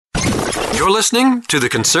You're listening to The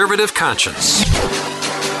Conservative Conscience.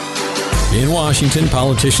 In Washington,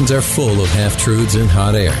 politicians are full of half-truths and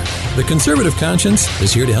hot air. The Conservative Conscience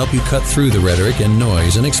is here to help you cut through the rhetoric and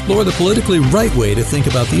noise and explore the politically right way to think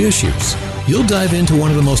about the issues. You'll dive into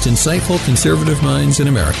one of the most insightful conservative minds in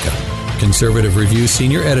America. Conservative Review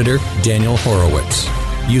Senior Editor Daniel Horowitz.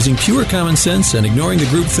 Using pure common sense and ignoring the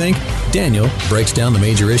groupthink, Daniel breaks down the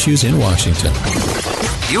major issues in Washington.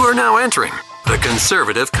 You are now entering The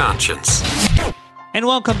Conservative Conscience. And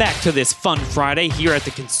welcome back to this fun Friday here at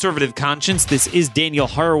The Conservative Conscience. This is Daniel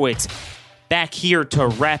Horowitz back here to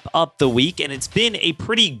wrap up the week. And it's been a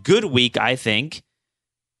pretty good week, I think.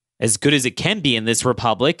 As good as it can be in this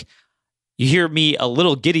republic. You hear me a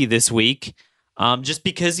little giddy this week. Just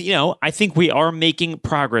because, I think we are making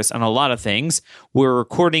progress on a lot of things. We're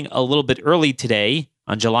recording a little bit early today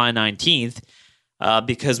on July 19th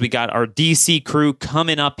because we got our DC crew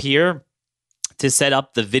coming up here to set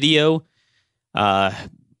up the video.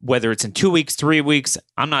 Whether it's in 2 weeks, 3 weeks,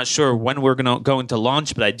 I'm not sure when we're going to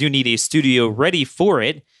launch, but I do need a studio ready for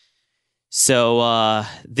it. So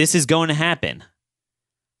this is going to happen.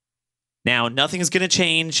 Now, nothing's going to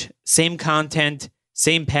change. Same content,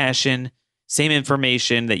 same passion, same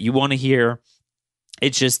information that you want to hear.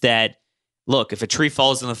 It's just that, look, if a tree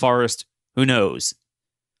falls in the forest, who knows?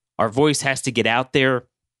 Our voice has to get out there.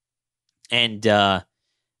 And the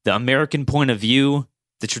American point of view,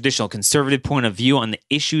 the traditional conservative point of view on the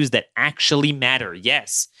issues that actually matter.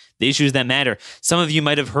 Yes, the issues that matter. Some of you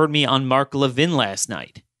might have heard me on Mark Levin last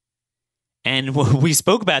night. And we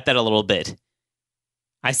spoke about that a little bit.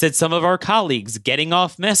 I said some of our colleagues getting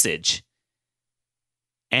off message.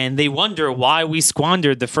 And they wonder why we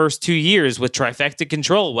squandered the first 2 years with trifecta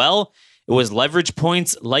control. Well, it was leverage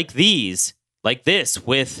points like these, like this,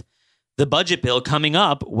 with the budget bill coming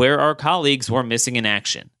up where our colleagues were missing in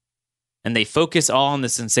action. And they focus all on the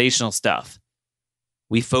sensational stuff.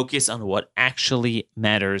 We focus on what actually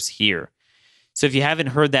matters here. So if you haven't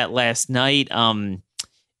heard that last night,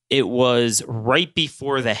 it was right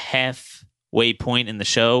before the halfway point in the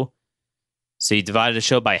show. So you divided the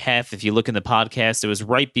show by half. If you look in the podcast, it was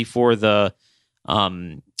right before the,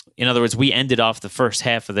 in other words, we ended off the first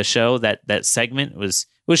half of the show. That segment was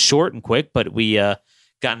short and quick, but we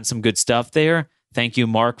gotten some good stuff there. Thank you,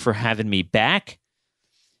 Mark, for having me back.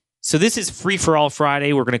 So this is Free for All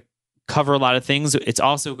Friday. We're going to cover a lot of things. It's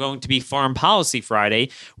also going to be Foreign Policy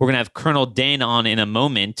Friday. We're going to have Colonel Dan on in a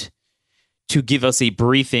moment to give us a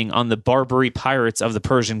briefing on the Barbary pirates of the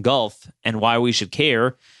Persian Gulf and why we should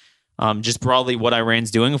care. Just broadly what Iran's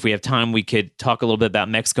doing. If we have time, we could talk a little bit about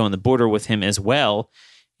Mexico and the border with him as well.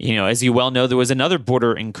 As you well know, there was another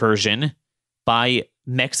border incursion by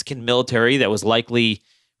Mexican military that was likely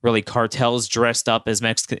really cartels dressed up as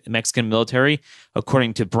Mexican military,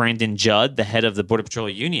 according to Brandon Judd, the head of the Border Patrol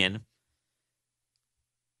Union.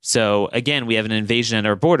 So again, we have an invasion at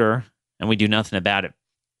our border, and we do nothing about it.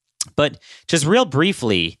 But just real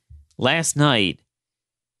briefly, last night,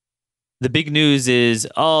 the big news is,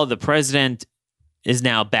 the president is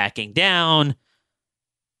now backing down.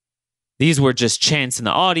 These were just chants in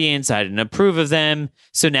the audience. I didn't approve of them.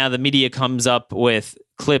 So now the media comes up with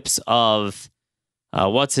clips of,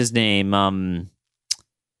 what's his name?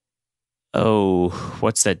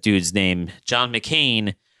 What's that dude's name? John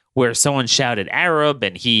McCain, where someone shouted Arab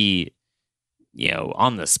and he,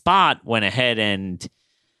 on the spot went ahead and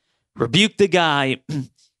rebuked the guy.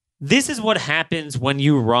 This is what happens when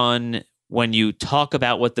you talk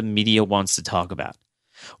about what the media wants to talk about.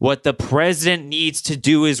 What the president needs to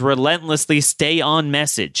do is relentlessly stay on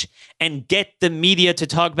message and get the media to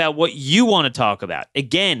talk about what you want to talk about.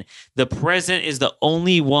 Again, the president is the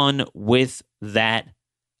only one with that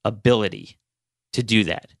ability to do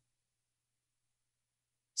that.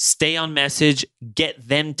 Stay on message, get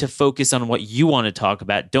them to focus on what you want to talk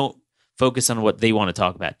about. Don't focus on what they want to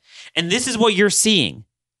talk about. And this is what you're seeing.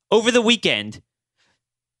 Over the weekend,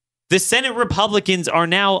 the Senate Republicans are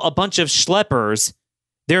now a bunch of schleppers.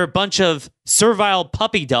 They're a bunch of servile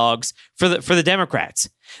puppy dogs for the Democrats.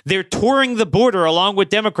 They're touring the border along with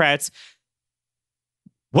Democrats.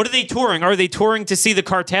 What are they touring? Are they touring to see the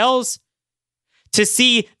cartels? To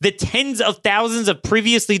see the tens of thousands of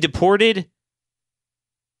previously deported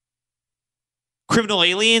criminal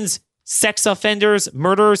aliens, sex offenders,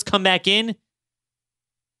 murderers come back in?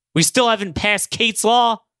 We still haven't passed Kate's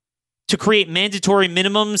Law to create mandatory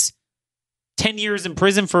minimums, 10 years in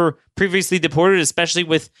prison for previously deported, especially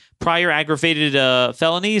with prior aggravated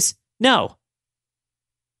felonies? No.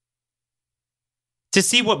 To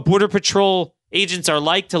see what Border Patrol agents are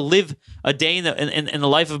like, to live a day in the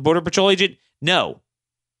life of a Border Patrol agent? No.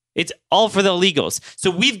 It's all for the illegals.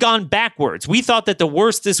 So we've gone backwards. We thought that the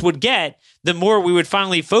worse this would get, the more we would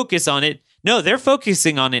finally focus on it. No, they're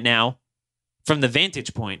focusing on it now from the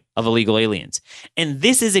vantage point of illegal aliens. And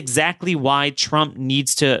this is exactly why Trump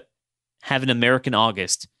needs to have an American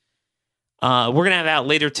August. We're going to have out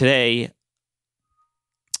later today.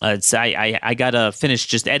 I got to finish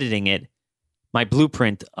just editing it. My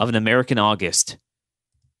blueprint of an American August.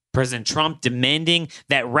 President Trump demanding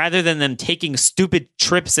that rather than them taking stupid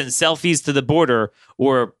trips and selfies to the border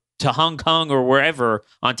or to Hong Kong or wherever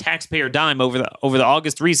on taxpayer dime over the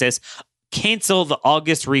August recess, cancel the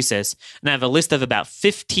August recess. And I have a list of about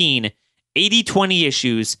 15 80-20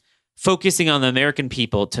 issues focusing on the American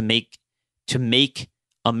people to make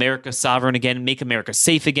America sovereign again, make America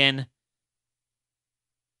safe again,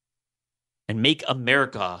 and make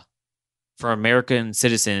America for American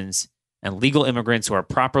citizens and legal immigrants who are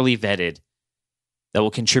properly vetted that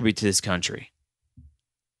will contribute to this country.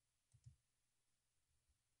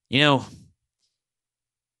 You know,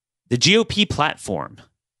 the GOP platform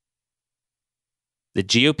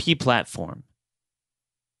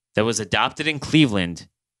that was adopted in Cleveland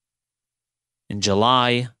in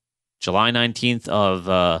July 19th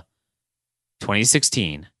of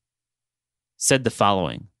 2016 said the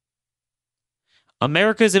following.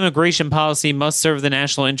 America's immigration policy must serve the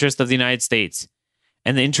national interest of the United States,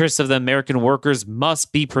 and the interests of the American workers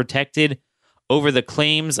must be protected over the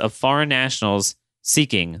claims of foreign nationals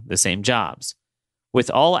seeking the same jobs.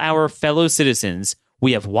 With all our fellow citizens,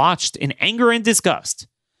 we have watched in anger and disgust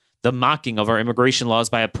the mocking of our immigration laws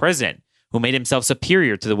by a president who made himself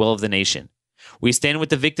superior to the will of the nation. We stand with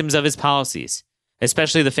the victims of his policies,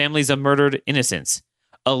 especially the families of murdered innocents.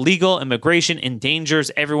 Illegal immigration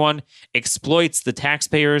endangers everyone, exploits the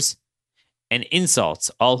taxpayers, and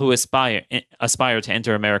insults all who aspire to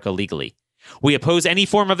enter America legally. We oppose any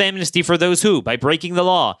form of amnesty for those who, by breaking the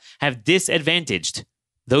law, have disadvantaged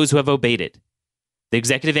those who have obeyed it. The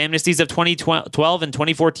executive amnesties of 2012 and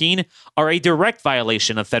 2014 are a direct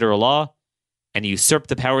violation of federal law and usurp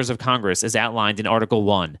the powers of Congress as outlined in Article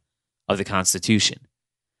 1 of the Constitution.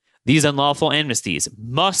 These unlawful amnesties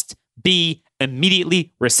must be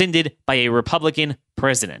immediately rescinded by a Republican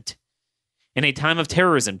president. In a time of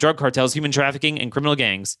terrorism, drug cartels, human trafficking, and criminal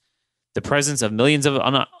gangs, the presence of millions of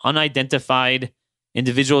unidentified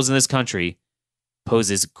individuals in this country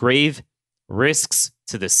poses grave risks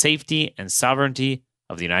to the safety and sovereignty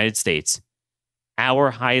of the United States.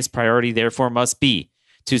 Our highest priority, therefore, must be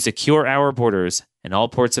to secure our borders and all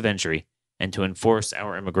ports of entry and to enforce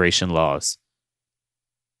our immigration laws.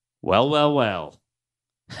 Well.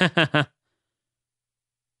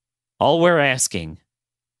 All we're asking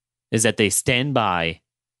is that they stand by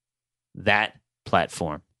that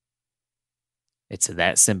platform. It's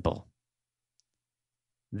that simple.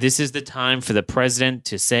 This is the time for the president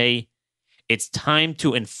to say it's time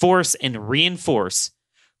to enforce and reinforce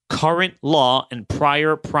current law and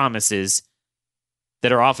prior promises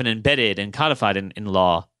that are often embedded and codified in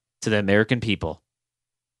law to the American people.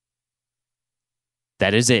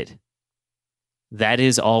 That is it. That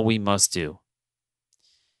is all we must do.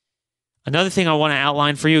 Another thing I want to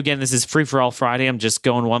outline for you, again, this is Free for All Friday. I'm just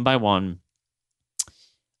going one by one.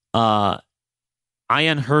 Ayaan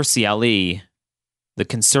Hirsi Ali, the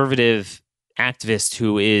conservative activist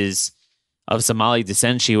who is of Somali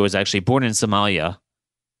descent, she was actually born in Somalia.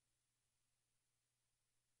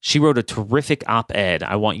 She wrote a terrific op-ed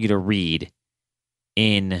I want you to read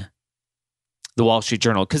in the Wall Street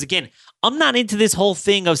Journal. Because again, I'm not into this whole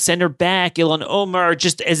thing of send her back, Ilhan Omar,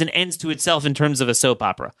 just as an ends to itself in terms of a soap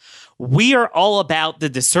opera. We are all about the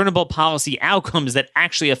discernible policy outcomes that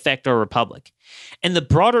actually affect our republic. And the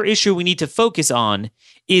broader issue we need to focus on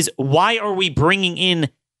is why are we bringing in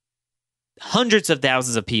hundreds of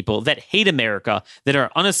thousands of people that hate America, that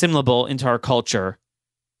are unassimilable into our culture,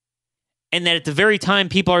 and that at the very time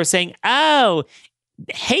people are saying, oh,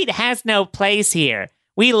 hate has no place here.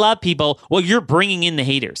 We love people. Well, you're bringing in the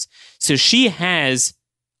haters. So she has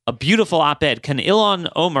a beautiful op-ed. Can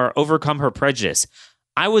Ilhan Omar overcome her prejudice?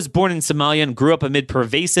 I was born in Somalia and grew up amid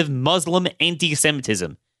pervasive Muslim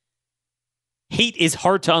anti-Semitism. Hate is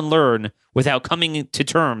hard to unlearn without coming to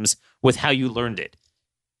terms with how you learned it.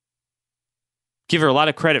 Give her a lot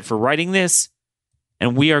of credit for writing this,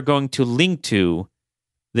 and we are going to link to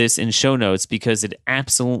this in show notes because it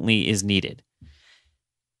absolutely is needed.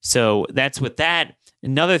 So that's with that.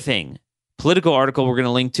 Another thing, political article we're going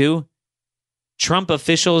to link to, Trump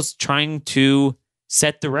officials trying to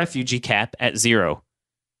set the refugee cap at 0.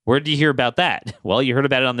 Where did you hear about that? Well, you heard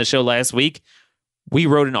about it on the show last week. We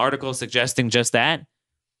wrote an article suggesting just that,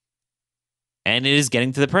 and it is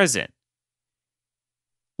getting to the president.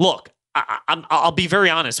 Look, I'll be very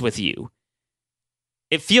honest with you.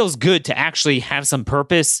 It feels good to actually have some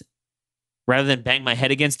purpose rather than bang my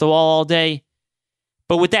head against the wall all day.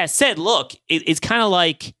 But with that said, look, it's kind of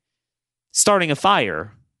like starting a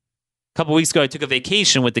fire. A couple weeks ago, I took a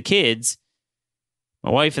vacation with the kids,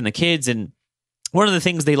 my wife and the kids, and one of the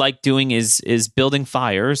things they like doing is building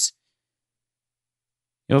fires.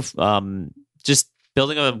 Just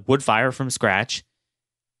building a wood fire from scratch.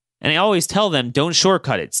 And I always tell them, don't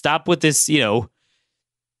shortcut it. Stop with this,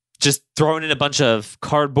 just throwing in a bunch of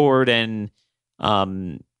cardboard and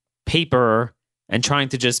paper and trying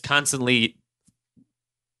to just constantly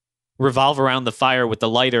revolve around the fire with the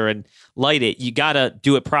lighter and light it. You got to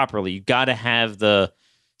do it properly. You got to have the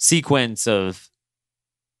sequence of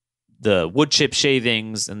the wood chip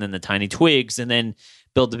shavings and then the tiny twigs and then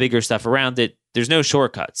build the bigger stuff around it. There's no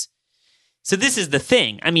shortcuts. So this is the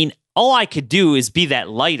thing. I mean, all I could do is be that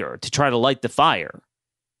lighter to try to light the fire.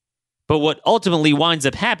 But what ultimately winds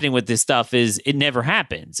up happening with this stuff is it never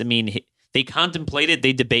happens. I mean, they contemplate it,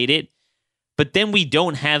 they debate it, but then we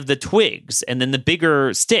don't have the twigs and then the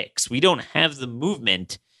bigger sticks. We don't have the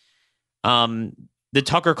movement. The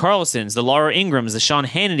Tucker Carlsons, the Laura Ingrams, the Sean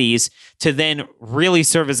Hannitys to then really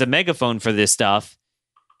serve as a megaphone for this stuff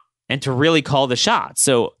and to really call the shots.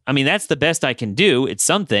 So, I mean, that's the best I can do. It's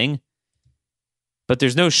something, but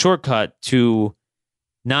there's no shortcut to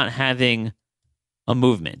not having a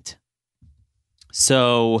movement.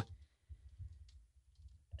 So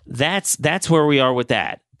that's where we are with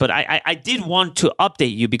that. But I did want to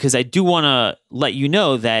update you because I do want to let you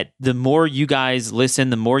know that the more you guys listen,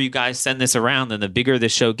 the more you guys send this around, and the bigger the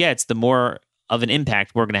show gets, the more of an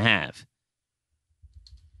impact we're going to have.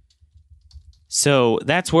 So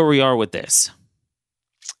that's where we are with this.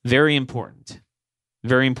 Very important.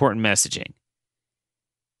 Very important messaging.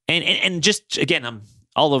 And just, again, I'm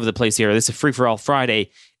all over the place here. This is a free-for-all Friday.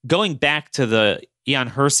 Going back to the Ian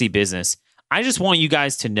Hersey business, I just want you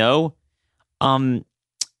guys to know,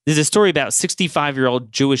 there's a story about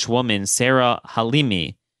 65-year-old Jewish woman, Sarah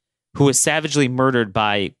Halimi, who was savagely murdered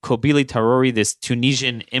by Kobili Tarori, this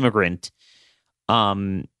Tunisian immigrant,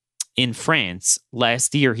 in France.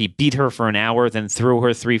 Last year, he beat her for an hour, then threw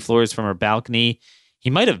her 3 floors from her balcony. He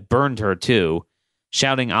might have burned her, too,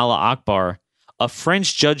 shouting Allah Akbar. A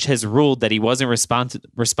French judge has ruled that he wasn't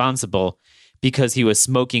responsible because he was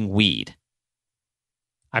smoking weed.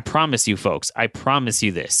 I promise you, folks. I promise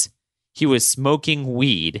you this. He was smoking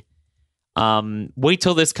weed. Wait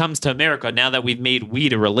till this comes to America now that we've made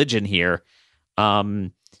weed a religion here.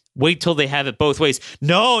 Wait till they have it both ways.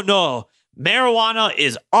 No. Marijuana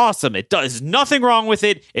is awesome. It does nothing wrong with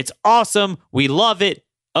it. It's awesome. We love it.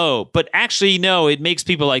 Oh, but actually, no, it makes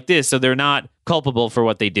people like this, so they're not culpable for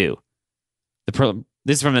what they do.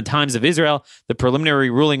 This is from the Times of Israel. The preliminary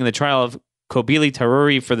ruling in the trial of Kobili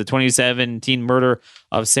Tarori for the 2017 murder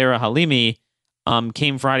of Sarah Halimi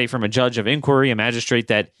came Friday from a judge of inquiry, a magistrate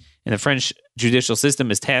that in the French judicial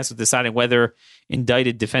system is tasked with deciding whether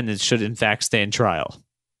indicted defendants should in fact stand trial.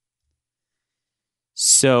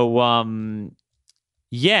 So,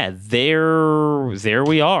 yeah, there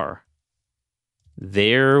we are.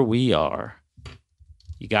 There we are.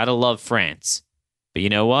 You gotta love France. But you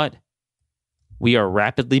know what? We are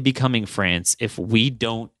rapidly becoming France if we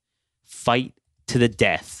don't fight to the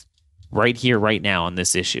death right here, right now on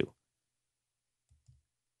this issue.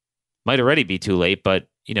 Might already be too late, but,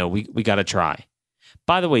 we got to try.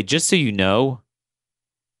 By the way, just so you know,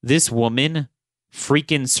 this woman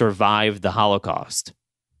freaking survived the Holocaust.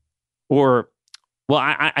 Or, well,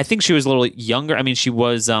 I think she was a little younger. I mean, she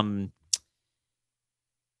wasn't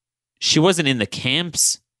in the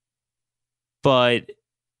camps, but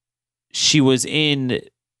she was in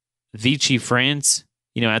Vichy, France,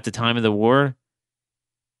 at the time of the war.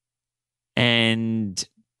 And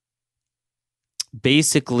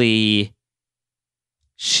basically,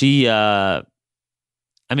 she, imagine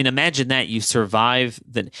that you survive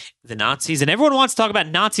the Nazis. And everyone wants to talk about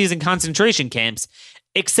Nazis and concentration camps,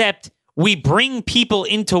 except we bring people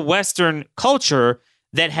into Western culture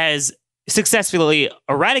that has successfully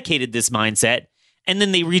eradicated this mindset, and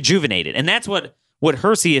then they rejuvenate it. And that's what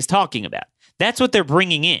Hersey is talking about. That's what they're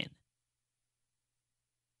bringing in.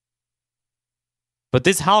 But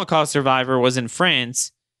this Holocaust survivor was in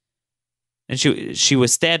France, and she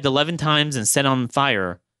was stabbed 11 times and set on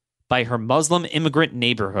fire by her Muslim immigrant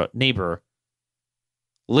neighbor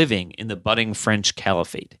living in the budding French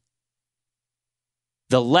caliphate.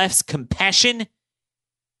 The left's compassion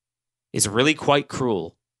is really quite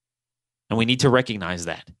cruel, and we need to recognize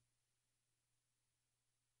that.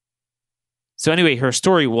 So anyway, her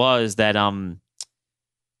story was that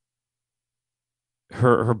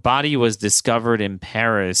her body was discovered in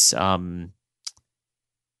Paris,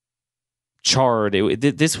 charred.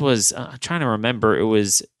 This was, I'm trying to remember, it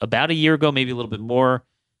was about a year ago, maybe a little bit more,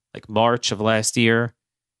 like March of last year.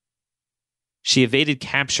 She evaded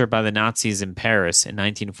capture by the Nazis in Paris in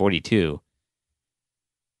 1942.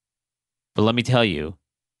 But let me tell you,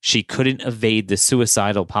 she couldn't evade the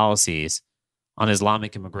suicidal policies on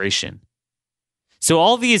Islamic immigration. So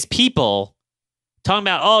all these people talking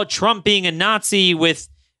about, oh, Trump being a Nazi with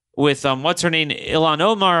what's her name, Ilhan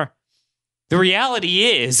Omar. The reality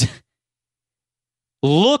is,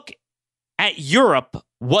 look at Europe,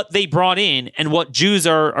 what they brought in and what Jews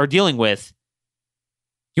are dealing with.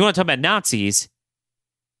 You want to talk about Nazis?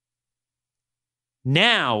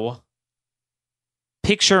 Now,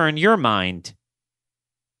 picture in your mind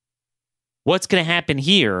what's going to happen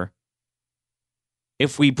here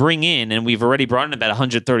if we bring in, and we've already brought in about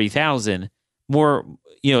 130,000 more,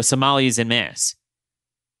 Somalis en masse.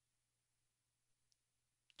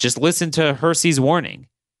 Just listen to Hersey's warning.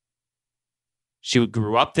 She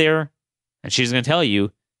grew up there, and she's going to tell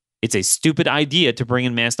you it's a stupid idea to bring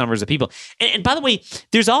in mass numbers of people. And by the way,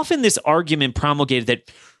 there's often this argument promulgated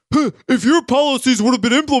that, if your policies would have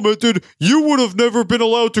been implemented, you would have never been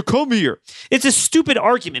allowed to come here. It's a stupid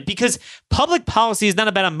argument because public policy is not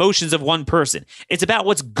about emotions of one person. It's about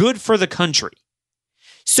what's good for the country.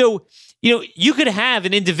 So, you could have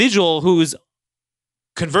an individual who's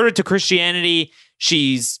converted to Christianity.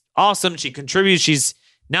 She's awesome. She contributes. She's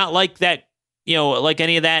not like that, like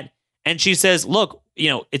any of that. And she says, look,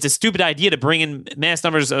 it's a stupid idea to bring in mass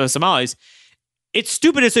numbers of Somalis. It's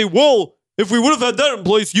stupid to say, well, if we would have had that in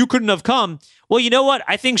place, you couldn't have come. Well, you know what?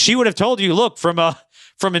 I think she would have told you, look, from a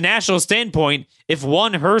national standpoint, if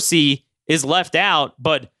one Hersey is left out,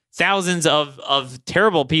 but thousands of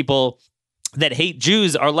terrible people that hate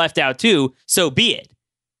Jews are left out too, so be it.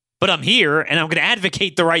 But I'm here and I'm going to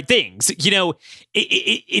advocate the right things.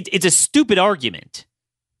 It's a stupid argument.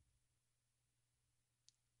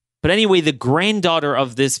 But anyway, the granddaughter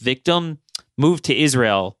of this victim moved to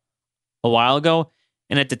Israel a while ago.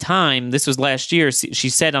 And at the time, this was last year, she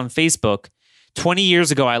said on Facebook, 20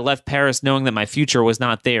 years ago, I left Paris knowing that my future was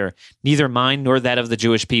not there, neither mine nor that of the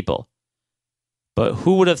Jewish people. But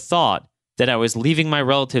who would have thought that I was leaving my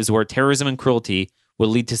relatives where terrorism and cruelty would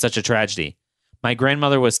lead to such a tragedy? My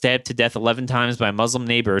grandmother was stabbed to death 11 times by a Muslim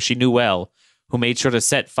neighbor she knew well, who made sure to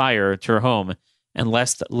set fire to her home and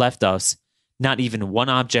left us not even one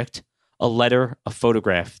object, a letter, a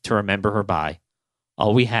photograph to remember her by.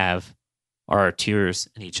 All we have are our tears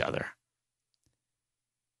and each other.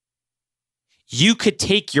 You could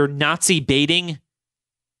take your Nazi baiting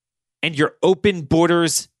and your open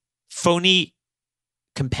borders, phony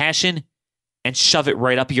compassion, and shove it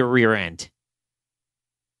right up your rear end.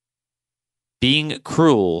 Being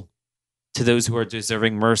cruel to those who are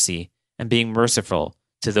deserving mercy and being merciful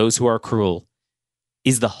to those who are cruel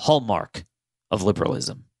is the hallmark of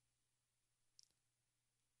liberalism.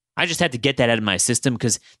 I just had to get that out of my system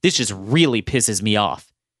because this just really pisses me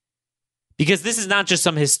off. Because this is not just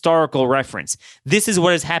some historical reference. This is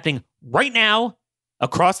what is happening right now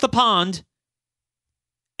across the pond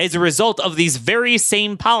as a result of these very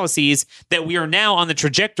same policies that we are now on the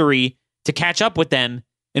trajectory to catch up with them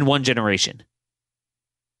in one generation.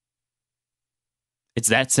 It's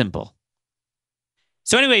that simple.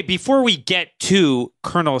 So anyway, before we get to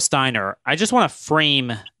Colonel Steiner, I just want to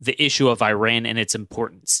frame the issue of Iran and its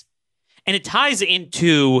importance. And it ties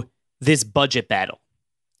into this budget battle.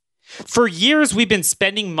 For years, we've been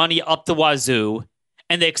spending money up the wazoo,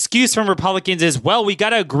 and the excuse from Republicans is, well, we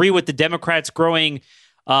got to agree with the Democrats' growing,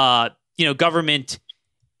 government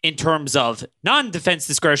in terms of non-defense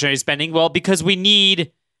discretionary spending. Well, because we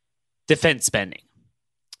need defense spending.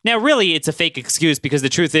 Now, really, it's a fake excuse because the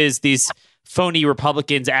truth is these phony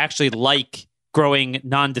Republicans actually like growing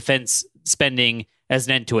non-defense spending as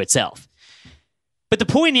an end to itself. But the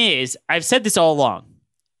point is, I've said this all along,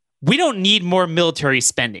 we don't need more military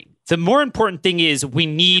spending. The more important thing is we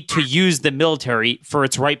need to use the military for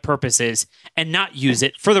its right purposes and not use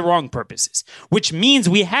it for the wrong purposes, which means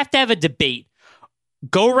we have to have a debate,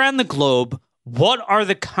 go around the globe, what are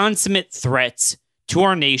the consummate threats to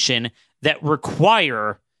our nation that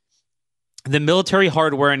require the military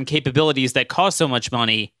hardware and capabilities that cost so much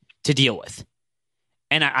money to deal with.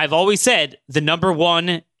 And I've always said the number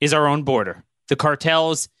one is our own border. The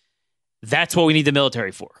cartels, that's what we need the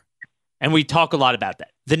military for. And we talk a lot about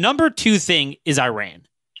that. The number two thing is Iran.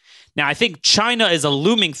 Now, I think China is a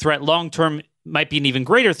looming threat. Long-term might be an even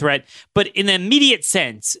greater threat. But in the immediate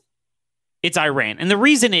sense, it's Iran. And the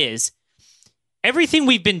reason is everything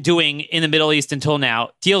we've been doing in the Middle East until now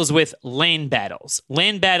deals with land battles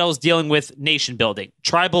dealing with nation building,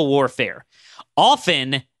 tribal warfare.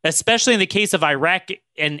 Often, especially in the case of Iraq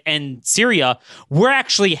and Syria, we're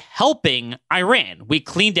actually helping Iran. We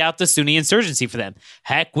cleaned out the Sunni insurgency for them.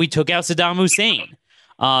 Heck, we took out Saddam Hussein.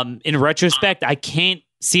 In retrospect, I can't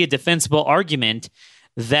see a defensible argument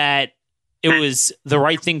that it was the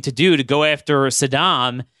right thing to do to go after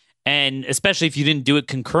Saddam, and especially if you didn't do it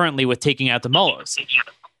concurrently with taking out the mullahs.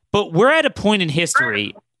 But we're at a point in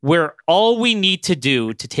history where all we need to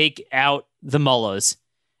do to take out the mullahs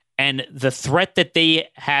and the threat that they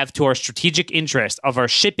have to our strategic interest of our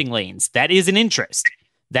shipping lanes, that is an interest.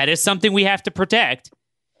 That is something we have to protect,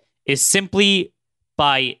 is simply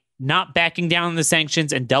by not backing down on the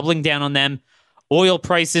sanctions and doubling down on them. Oil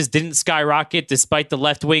prices didn't skyrocket despite the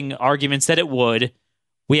left-wing arguments that it would.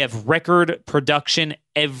 We have record production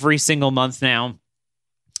every single month now.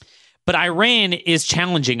 But Iran is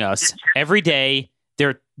challenging us every day.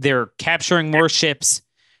 They're capturing more ships.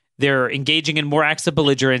 They're engaging in more acts of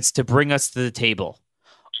belligerence to bring us to the table.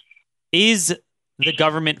 Is the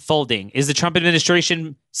government folding? Is the Trump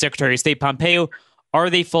administration, Secretary of State Pompeo, are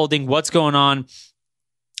they folding? What's going on?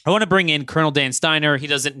 I want to bring in Colonel Dan Steiner. He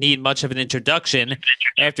doesn't need much of an introduction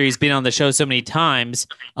after he's been on the show so many times.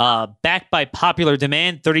 Backed by popular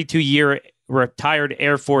demand, 32-year retired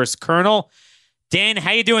Air Force colonel. Dan,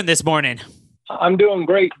 how you doing this morning? I'm doing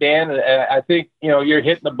great, Dan. I think you're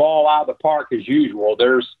hitting the ball out of the park as usual.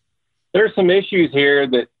 There's some issues here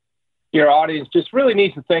that your audience just really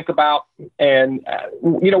needs to think about. And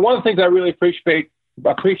one of the things I really appreciate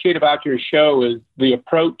about your show is the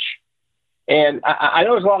approach. And I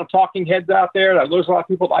know there's a lot of talking heads out there. There's a lot of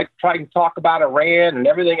people like trying to talk about Iran and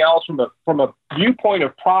everything else from a viewpoint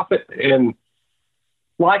of profit and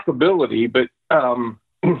likability. But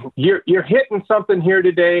you're hitting something here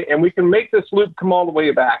today, and we can make this loop come all the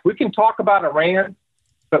way back. We can talk about Iran,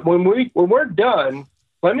 but when we're done,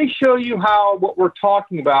 let me show you how what we're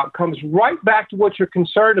talking about comes right back to what you're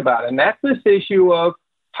concerned about, and that's this issue of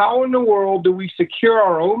how in the world do we secure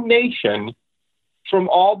our own nation from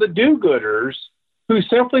all the do-gooders who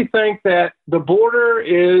simply think that the border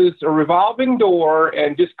is a revolving door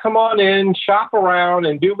and just come on in, shop around,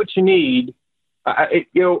 and do what you need.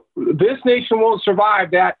 This nation won't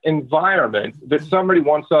survive that environment that somebody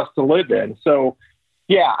wants us to live in. So,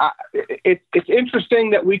 it's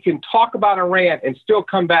interesting that we can talk about Iran and still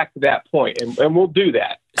come back to that point, and we'll do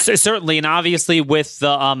that. So, certainly, and obviously with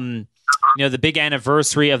the the big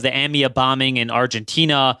anniversary of the AMIA bombing in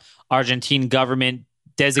Argentina, Argentine government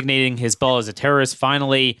designating Hezbollah as a terrorist.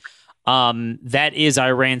 Finally, that is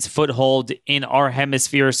Iran's foothold in our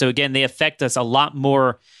hemisphere. So again, they affect us a lot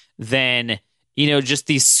more than, just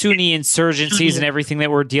these Sunni insurgencies and everything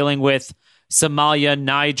that we're dealing with. Somalia,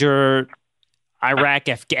 Niger, Iraq,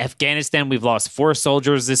 Afghanistan. We've lost 4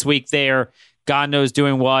 soldiers this week there. God knows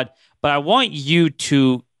doing what. But I want you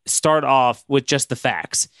to start off with just the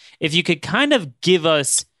facts. If you could kind of give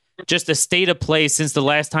us just a state of play since the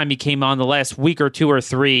last time you came on, the last week or 2 or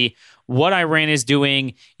 3, what Iran is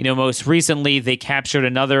doing. Most recently, they captured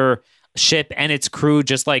another ship and its crew,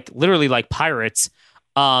 just literally like pirates.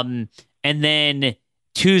 And then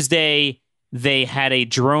Tuesday, they had a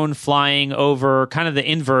drone flying over, kind of the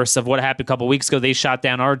inverse of what happened a couple weeks ago. They shot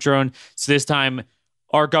down our drone. So this time,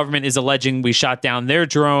 our government is alleging we shot down their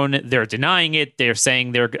drone. They're denying it. They're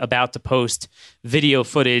saying they're about to post video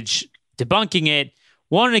footage debunking it.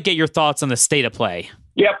 Wanted to get your thoughts on the state of play.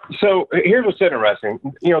 Yep. So here's what's interesting.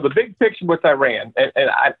 The big picture with Iran, and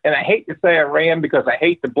I hate to say Iran because I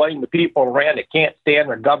hate to blame the people of Iran that can't stand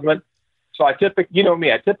their government. So I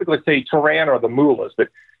typically say Tehran or the mullahs. But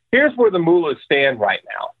here's where the mullahs stand right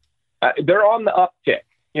now. They're on the uptick.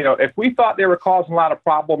 If we thought they were causing a lot of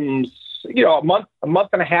problems, a month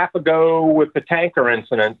and a half ago with the tanker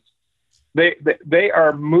incidents, they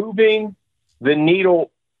are moving the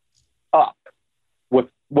needle up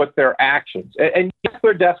with their actions. And yes,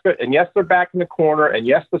 they're desperate, and yes, they're back in the corner, and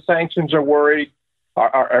yes, the sanctions are worried,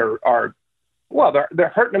 they're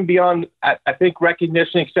hurting them beyond, I think,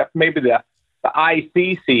 recognition, except maybe the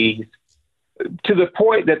ICCs, to the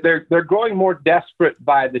point that they're growing more desperate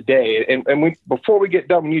by the day. And before we get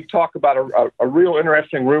done, when you talk about a real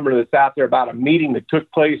interesting rumor that's out there about a meeting that took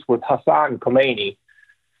place with Hassan Khomeini,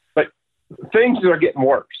 but things are getting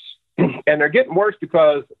worse. And they're getting worse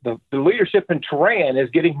because the leadership in Tehran is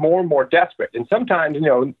getting more and more desperate. And sometimes,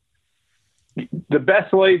 the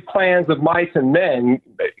best laid plans of mice and men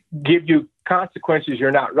give you consequences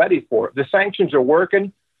you're not ready for. The sanctions are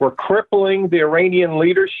working. We're crippling the Iranian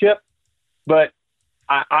leadership. But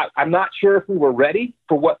I'm not sure if we were ready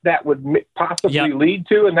for what that would possibly lead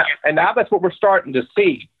to, and now that's what we're starting to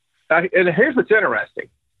see. And here's what's interesting: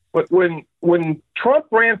 when Trump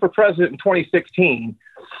ran for president in 2016,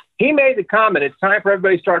 he made the comment, "It's time for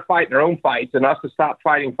everybody to start fighting their own fights, and us to stop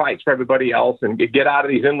fighting fights for everybody else and get out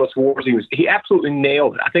of these endless wars." He absolutely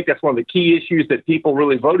nailed it. I think that's one of the key issues that people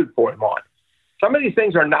really voted for him on. Some of these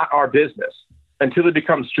things are not our business until they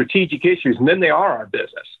become strategic issues, and then they are our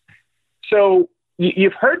business. So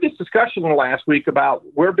you've heard this discussion in the last week about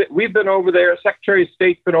we've been over there, Secretary of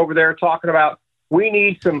State's been over there talking about we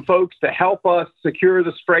need some folks to help us secure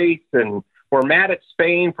the straits, and we're mad at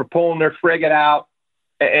Spain for pulling their frigate out,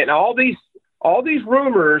 and all these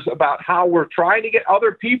rumors about how we're trying to get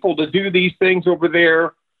other people to do these things over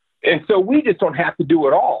there, and so we just don't have to do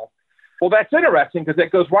it all. Well, that's interesting because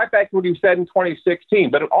that goes right back to what you said in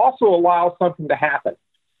 2016, but it also allows something to happen.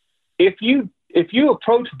 If you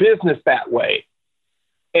approach business that way,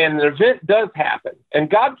 and an event does happen, and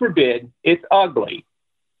God forbid it's ugly,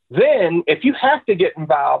 then if you have to get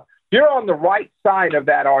involved, you're on the right side of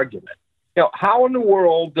that argument. You know, how in the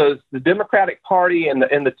world does the Democratic Party and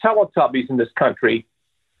the Teletubbies in this country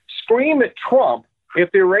scream at Trump if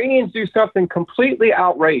the Iranians do something completely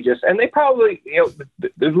outrageous? And they probably,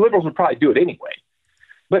 the liberals would probably do it anyway.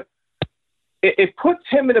 But it puts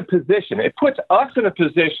him in a position, it puts us in a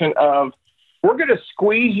position of, we're going to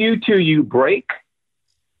squeeze you till you break.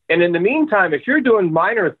 And in the meantime, if you're doing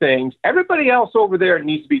minor things, everybody else over there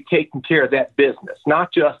needs to be taking care of that business,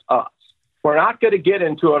 not just us. We're not going to get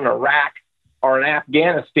into an Iraq or an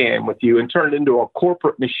Afghanistan with you and turn it into a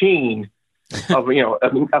corporate machine of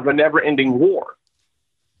a never-ending war.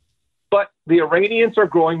 But the Iranians are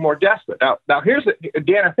growing more desperate. Now here's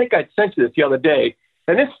again. I think I sent you this the other day,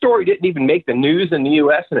 and this story didn't even make the news in the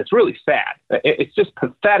U.S., and it's really sad. It's just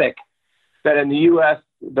pathetic that in the U.S.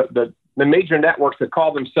 the major networks that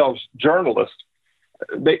call themselves journalists,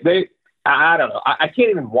 I don't know. I can't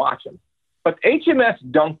even watch them. But HMS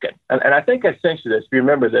Duncan, and I think I sent you this, if you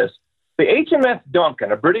remember this, the HMS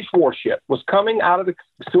Duncan, a British warship, was coming out of the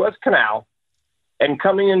Suez Canal and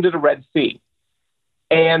coming into the Red Sea.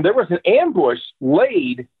 And there was an ambush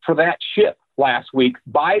laid for that ship last week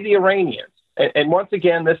by the Iranians. And once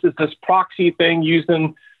again, this is this proxy thing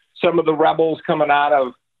using some of the rebels coming out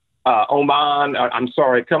of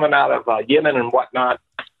coming out of Yemen and whatnot.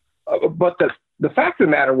 But the fact of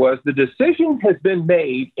the matter was the decision has been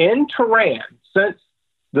made in Tehran since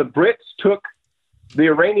the Brits took the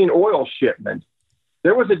Iranian oil shipment.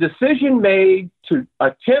 There was a decision made to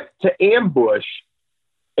attempt to ambush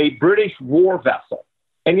a British war vessel.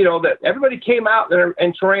 And, that everybody came out there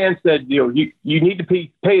and Tehran said, you need to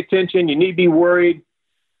pay attention. You need to be worried.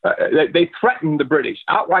 They threatened the British,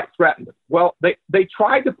 outright threatened them. Well, they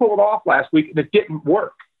tried to pull it off last week, and it didn't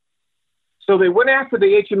work. So they went after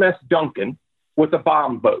the HMS Duncan with a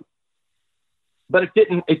bomb boat, but it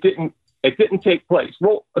didn't take place.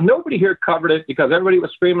 Well, nobody here covered it because everybody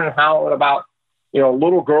was screaming and howling about,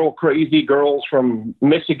 little girl, crazy girls from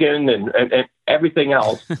Michigan and everything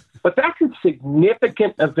else. But that's a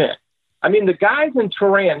significant event. I mean, the guys in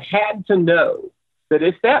Tehran had to know that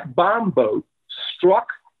if that bomb boat struck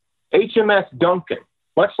HMS Duncan,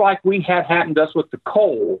 much like we had happened to us with the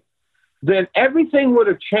Cole, then everything would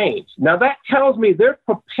have changed. Now, that tells me they're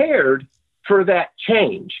prepared for that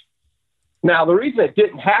change. Now, the reason it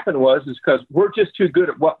didn't happen is because we're just too good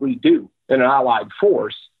at what we do in an allied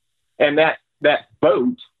force, and that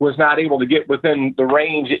boat was not able to get within the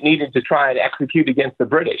range it needed to try and execute against the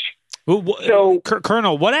British. So,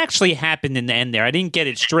 Colonel, what actually happened in the end there? I didn't get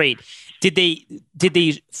it straight. Did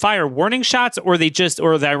they fire warning shots, or the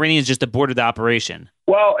Iranians just aborted the operation?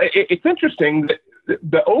 Well, it's interesting that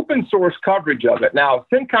the open source coverage of it. Now,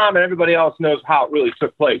 CENTCOM and everybody else knows how it really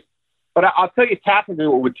took place, but I'll tell you tactically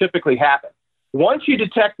what would typically happen. Once you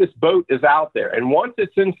detect this boat is out there, and once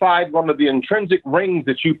it's inside one of the intrinsic rings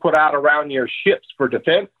that you put out around your ships for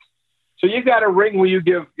defense, so you got a ring where you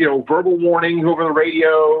give verbal warnings over the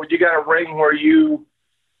radio. You got a ring where you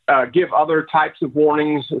give other types of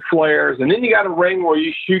warnings, flares, and then you got a ring where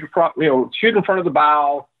you shoot in front of the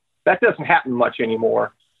bow. That doesn't happen much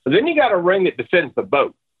anymore. But then you got a ring that defends the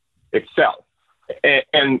boat itself,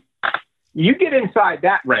 and you get inside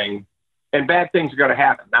that ring, and bad things are going to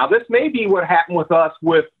happen. Now, this may be what happened with us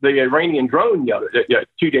with the Iranian drone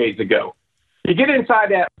 2 days ago. You get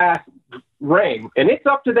inside that last ring, and it's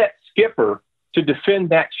up to that skipper to defend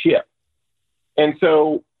that ship. And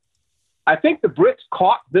so I think the Brits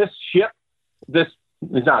caught this ship, this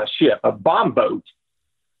is not a ship, a bomb boat,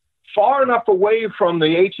 far enough away from the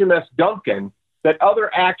HMS Duncan that other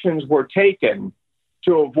actions were taken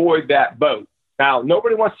to avoid that boat. Now,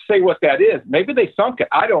 nobody wants to say what that is. Maybe they sunk it.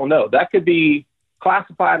 I don't know. That could be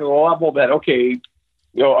classified at a level that, okay,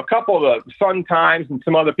 a couple of the Sun Times and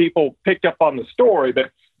some other people picked up on the story, but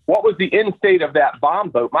what was the end state of that bomb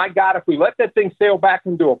boat? My God, if we let that thing sail back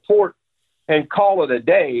into a port and call it a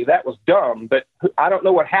day, that was dumb. But I don't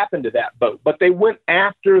know what happened to that boat. But they went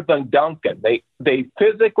after the Duncan. They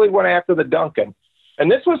physically went after the Duncan. And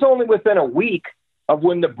this was only within a week of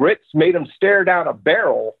when the Brits made them stare down a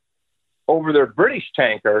barrel over their British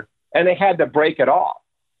tanker, and they had to break it off.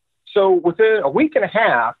 So within a week and a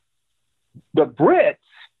half, the Brits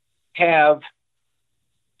have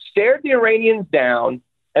stared the Iranians down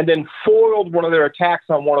and then foiled one of their attacks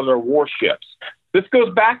on one of their warships. This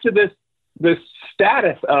goes back to this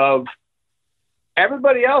status of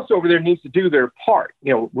everybody else over there needs to do their part.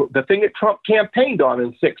 The thing that Trump campaigned on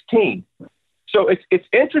in 2016. So it's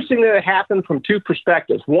interesting that it happened from two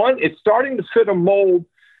perspectives. One, it's starting to fit a mold.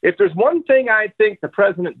 If there's one thing I think the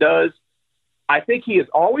president does, I think he has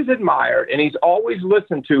always admired and he's always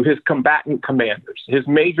listened to his combatant commanders, his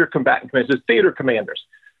major combatant commanders, his theater commanders.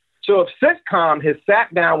 So if CENTCOM has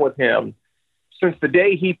sat down with him since the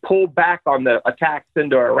day he pulled back on the attacks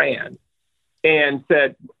into Iran and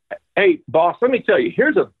said, hey, boss, let me tell you,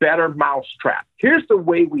 here's a better mousetrap. Here's the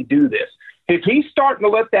way we do this. If he's starting to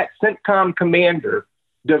let that CENTCOM commander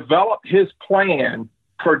develop his plan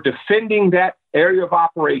for defending that area of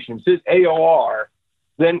operations, his AOR,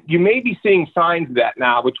 then you may be seeing signs of that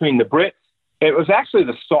now between the Brits. It was actually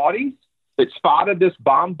the Saudis that spotted this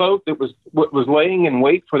bomb boat that was laying in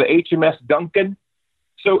wait for the HMS Duncan.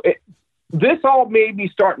 So this all may be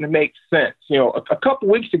starting to make sense. A couple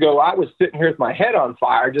of weeks ago, I was sitting here with my head on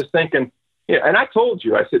fire just thinking, and I told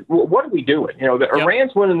you, I said, well, what are we doing?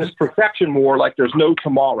 Iran's winning this perfection war like there's no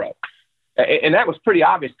tomorrow. And that was pretty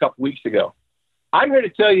obvious a couple of weeks ago. I'm here to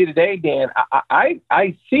tell you today, Dan,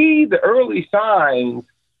 I see the early signs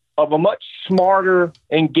of a much smarter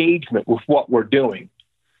engagement with what we're doing.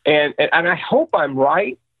 And I hope I'm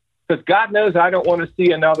right, because God knows I don't want to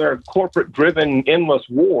see another corporate-driven endless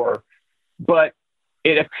war. But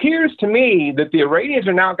it appears to me that the Iranians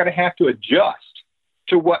are now going to have to adjust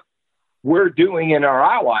to what we're doing and our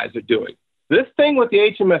allies are doing. This thing with the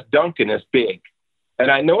HMS Duncan is big.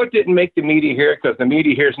 And I know it didn't make the media here because the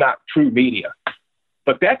media here is not true media.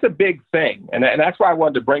 But that's a big thing. And that's why I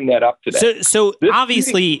wanted to bring that up today. So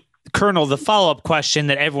obviously, Colonel, the follow-up question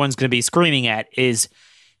that everyone's going to be screaming at is,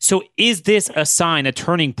 so is this a sign, a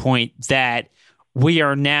turning point, that we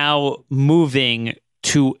are now moving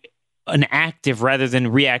to an active rather than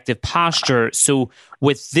reactive posture? So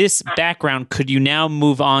with this background, could you now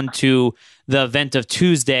move on to the event of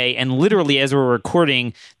Tuesday? And literally, as we're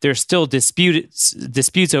recording, there's still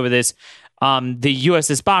disputes over this. The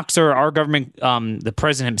USS Boxer, our government, the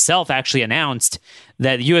president himself actually announced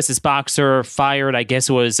that the USS Boxer fired, I guess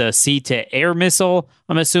it was a sea-to-air missile,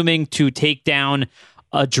 I'm assuming, to take down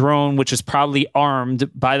a drone, which was probably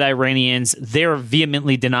armed by the Iranians. They're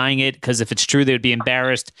vehemently denying it because if it's true, they would be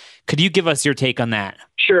embarrassed. Could you give us your take on that?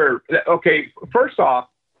 Sure. Okay. First off,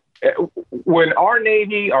 when our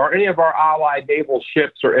Navy or any of our allied naval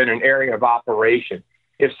ships are in an area of operation,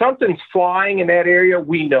 if something's flying in that area,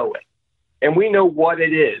 we know it. And we know what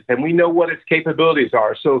it is, and we know what its capabilities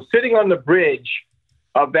are. So sitting on the bridge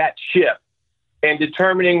of that ship and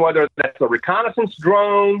determining whether that's a reconnaissance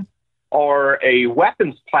drone or a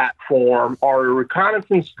weapons platform or a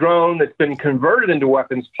reconnaissance drone that's been converted into a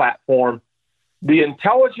weapons platform, the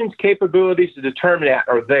intelligence capabilities to determine that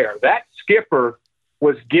are there. That skipper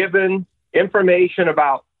was given information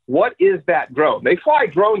about what is that drone. They fly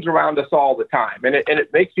drones around us all the time, and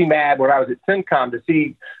it makes me mad when I was at CENTCOM to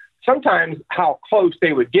see sometimes how close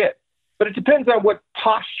they would get. But it depends on what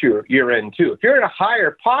posture you're in, too. If you're in a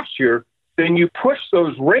higher posture, then you push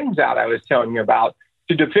those rings out I was telling you about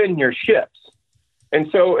to defend your ships. And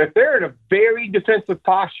so if they're in a very defensive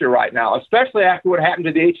posture right now, especially after what happened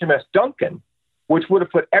to the HMS Duncan, which would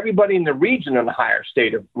have put everybody in the region in a higher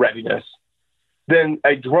state of readiness, then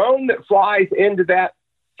a drone that flies into that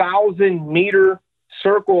 1,000-meter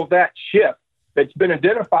circle of that ship that's been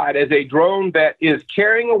identified as a drone that is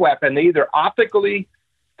carrying a weapon, they either optically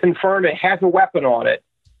confirm it has a weapon on it,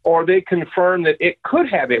 or they confirm that it could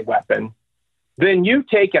have a weapon, then you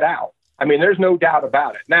take it out. I mean, there's no doubt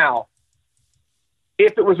about it. Now,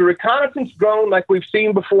 if it was a reconnaissance drone like we've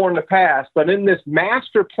seen before in the past, but in this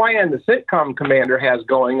master plan the CENTCOM commander has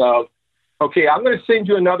going of, okay, I'm going to send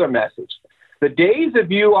you another message. The days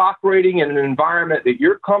of you operating in an environment that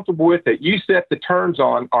you're comfortable with, that you set the terms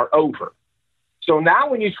on, are over. So now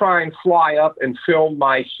when you try and fly up and film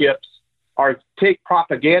my ships or take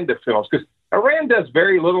propaganda films, because Iran does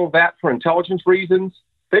very little of that for intelligence reasons,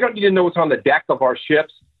 They don't need to know what's on the deck of our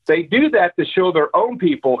ships. They do that to show their own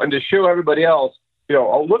people and to show everybody else,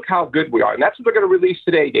 oh, look how good we are. And that's what they're going to release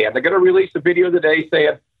today, Dan. They're going to release a video today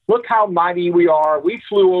saying, look how mighty we are. We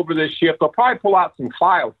flew over this ship. They'll probably pull out some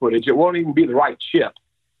file footage. It won't even be the right ship.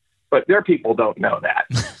 But their people don't know that.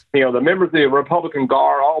 The members of the Republican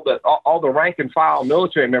Guard, all the rank and file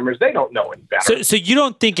military members, they don't know any better. So you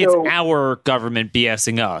don't think it's our government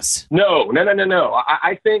BSing us? No.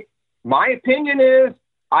 I think my opinion is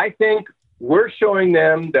I think we're showing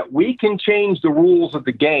them that we can change the rules of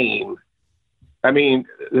the game. I mean,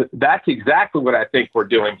 that's exactly what I think we're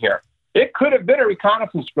doing here. It could have been a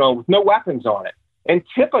reconnaissance drone with no weapons on it. And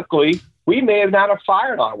typically, we may have not have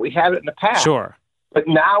fired on it. We have it in the past. Sure. But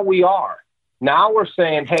now we are. Now we're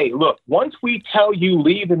saying, hey, look, once we tell you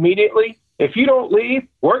leave immediately, if you don't leave,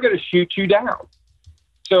 we're going to shoot you down.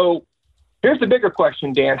 So here's the bigger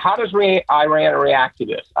question, Dan. How does Iran react to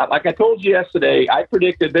this? Like I told you yesterday, I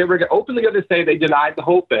predicted they were openly going to say they denied the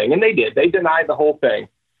whole thing, and they did. They denied the whole thing.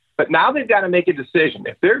 But now they've got to make a decision.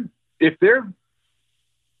 If their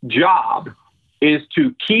job is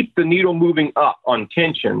to keep the needle moving up on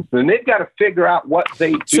tensions, then they've got to figure out what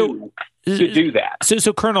they do to do that.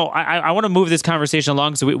 So Colonel, I want to move this conversation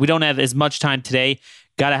along, so we don't have as much time today.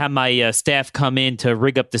 Got to have my staff come in to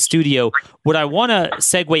rig up the studio. What I want to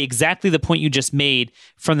segue exactly the point you just made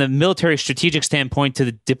from the military strategic standpoint to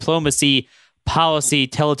the diplomacy policy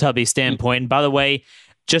Teletubby standpoint. And by the way,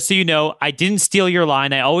 just so you know, I didn't steal your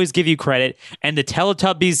line. I always give you credit. And the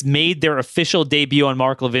Teletubbies made their official debut on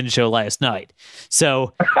Mark Levin show last night.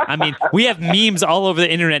 So, I mean, we have memes all over the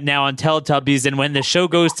internet now on Teletubbies. And when the show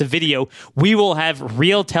goes to video, we will have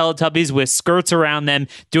real Teletubbies with skirts around them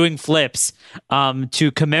doing flips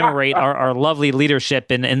to commemorate our lovely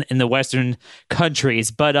leadership in the Western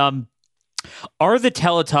countries. But are the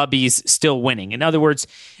Teletubbies still winning? In other words,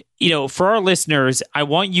 for our listeners, I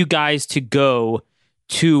want you guys to go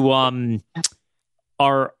to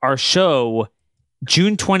our show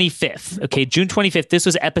June 25th. Okay, June 25th. This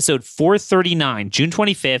was episode 439, June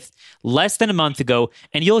 25th, less than a month ago.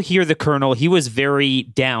 And you'll hear the Colonel. He was very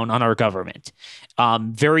down on our government,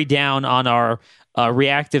 very down on our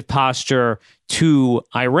reactive posture to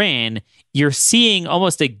Iran. You're seeing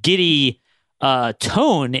almost a giddy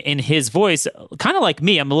tone in his voice, kind of like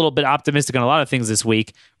me. I'm a little bit optimistic on a lot of things this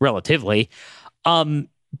week, relatively.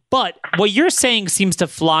 But what you're saying seems to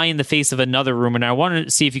fly in the face of another rumor, and I want to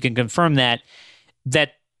see if you can confirm that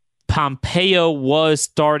Pompeo was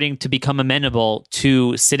starting to become amenable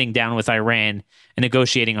to sitting down with Iran and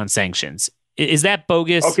negotiating on sanctions. Is that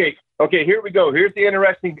bogus? Okay, here we go. Here's the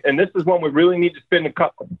interesting, and this is one we really need to spend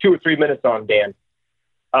 2 or 3 minutes on, Dan.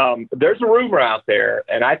 There's a rumor out there,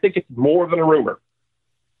 and I think it's more than a rumor,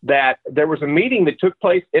 that there was a meeting that took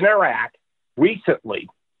place in Iraq recently,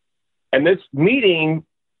 and this meeting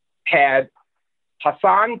had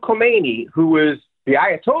Hassan Khomeini, who is the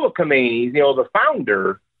Ayatollah Khomeini, the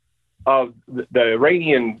founder of the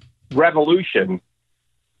Iranian Revolution.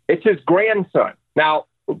 It's his grandson. Now,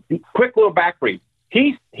 quick little back brief.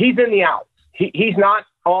 He's in the Alps. He's not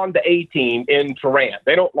on the A-team in Tehran.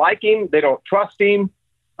 They don't like him. They don't trust him.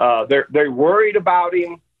 They're worried about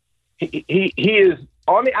him. He is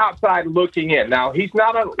on the outside looking in. Now, he's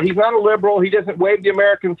not a liberal. He doesn't wave the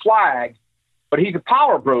American flag. But he's a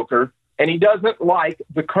power broker, and he doesn't like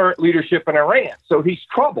the current leadership in Iran. So he's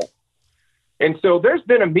trouble. And so there's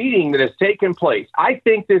been a meeting that has taken place. I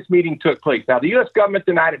think this meeting took place. Now, the U.S. government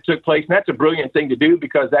denied it took place, and that's a brilliant thing to do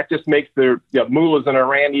because that just makes the mullahs in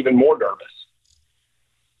Iran even more nervous.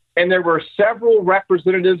 And there were several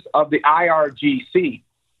representatives of the IRGC.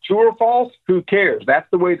 True or false? Who cares? That's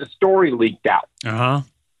the way the story leaked out. Uh-huh.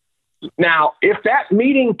 Now, if that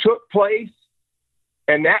meeting took place,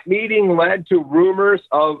 and that meeting led to rumors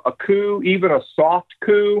of a coup, even a soft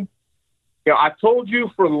coup. I've told you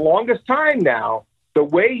for the longest time now, the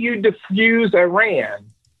way you defuse Iran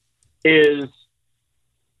is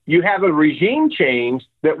you have a regime change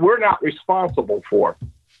that we're not responsible for.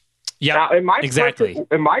 Yeah, now, in my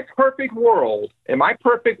perfect world,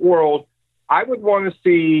 I would want to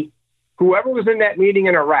see whoever was in that meeting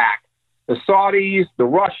in Iraq, the Saudis, the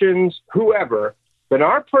Russians, whoever. But in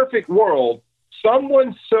our perfect world,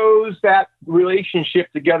 someone sews that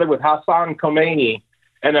relationship together with Hassan Khomeini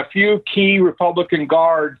and a few key Republican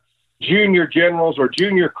Guard junior generals or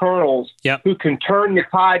junior colonels who can turn the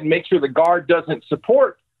tide and make sure the Guard doesn't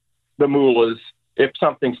support the mullahs if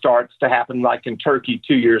something starts to happen like in Turkey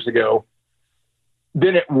 2 years ago,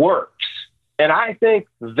 then it works. And I think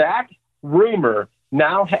that rumor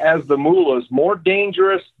now has the mullahs more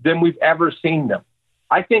dangerous than we've ever seen them.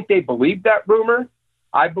 I think they believe that rumor.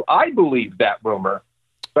 I believe that rumor.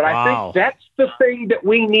 But I think that's the thing that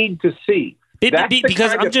we need to see.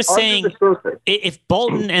 Because I'm just saying, if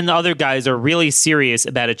Bolton and the other guys are really serious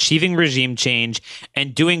about achieving regime change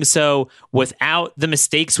and doing so without the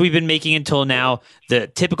mistakes we've been making until now, the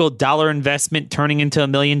typical dollar investment turning into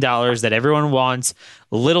 $1 million that everyone wants,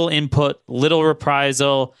 little input, little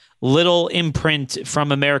reprisal, little imprint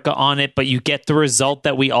from America on it, but you get the result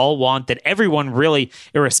that we all want, that everyone really,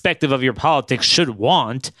 irrespective of your politics, should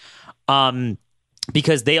want,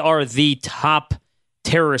 because they are the top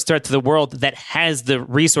terrorist threat to the world that has the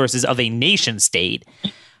resources of a nation state.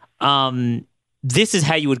 This is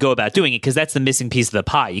how you would go about doing it, because that's the missing piece of the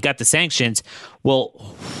pie. You got the sanctions. Well,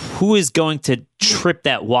 who is going to trip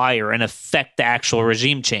that wire and affect the actual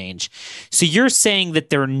regime change? So you're saying that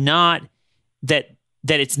they're not, that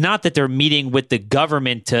it's not that they're meeting with the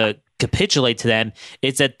government to capitulate to them.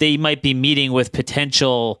 It's that they might be meeting with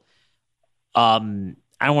potential, I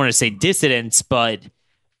don't want to say dissidents, but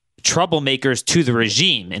troublemakers to the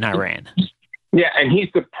regime in Iran. Yeah, and he's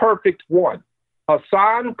the perfect one.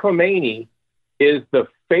 Hassan Khomeini is the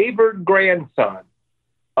favored grandson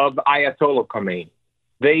of Ayatollah Khomeini.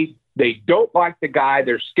 They don't like the guy.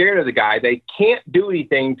 They're scared of the guy. They can't do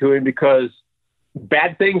anything to him because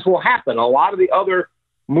bad things will happen. A lot of the other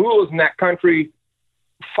mullahs in that country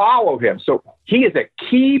follow him. So he is a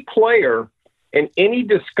key player in any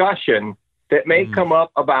discussion that may come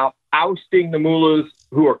up about ousting the mullahs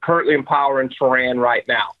who are currently in power in Tehran right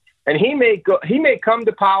now. And he may come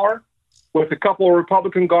to power with a couple of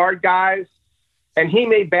Republican Guard guys, and he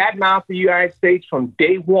may badmouth the United States from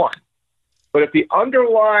day one. But if the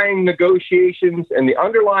underlying negotiations and the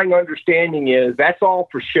underlying understanding is that's all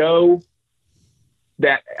for show,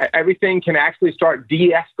 that everything can actually start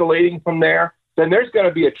de-escalating from there, then there's going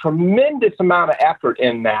to be a tremendous amount of effort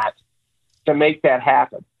in that to make that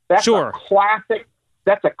happen. That's a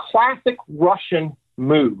classic Russian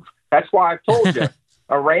move. That's why I've told you,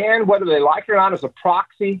 Iran, whether they like it or not, is a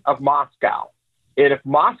proxy of Moscow. And if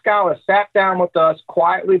Moscow has sat down with us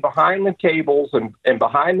quietly behind the tables and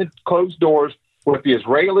behind the closed doors with the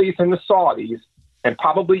Israelis and the Saudis and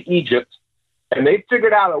probably Egypt, and they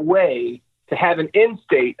figured out a way to have an end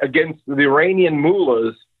state against the Iranian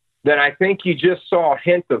mullahs, then I think you just saw a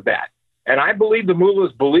hint of that. And I believe the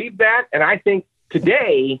mullahs believe that. And I think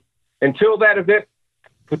today, until that event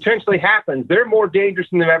potentially happens, they're more dangerous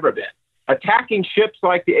than they've ever been. Attacking ships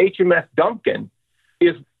like the HMS Duncan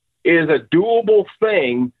is a doable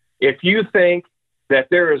thing if you think that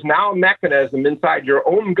there is now a mechanism inside your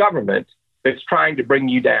own government that's trying to bring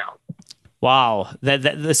you down. Wow.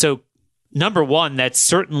 So, number one, that's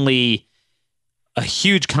certainly a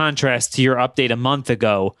huge contrast to your update a month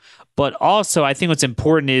ago. But also, I think what's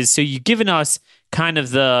important is, so you've given us kind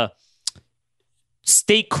of the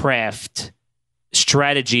statecraft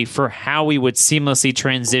strategy for how we would seamlessly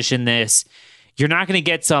transition this. You're not going to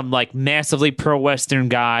get some like massively pro-Western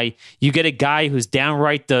guy. You get a guy who's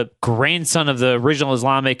downright the grandson of the original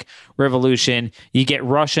Islamic revolution. You get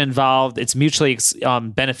Russia involved. It's mutually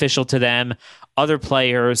beneficial to them, other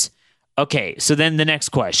players. Okay, so then the next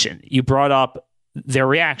question. You brought up their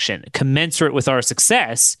reaction. Commensurate with our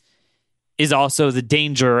success is also the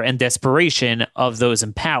danger and desperation of those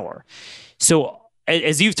in power. So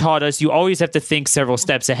as you've taught us, you always have to think several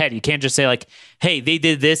steps ahead. You can't just say like, hey, they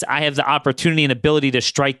did this. I have the opportunity and ability to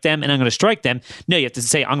strike them, and I'm going to strike them. No, you have to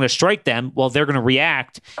say, I'm going to strike them. Well, they're going to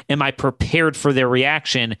react. Am I prepared for their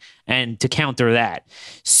reaction and to counter that?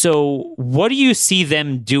 So what do you see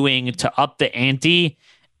them doing to up the ante,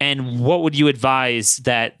 and what would you advise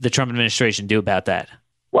that the Trump administration do about that?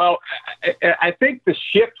 Well, I think the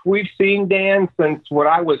shift we've seen, Dan, since what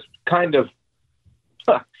I was kind of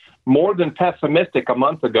more than pessimistic a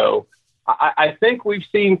month ago, I think we've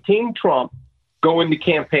seen Team Trump go into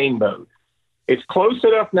campaign mode. It's close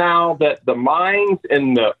enough now that the minds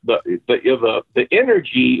and the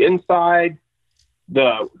energy inside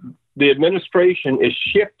the administration is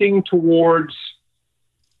shifting towards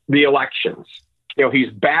the elections. You know,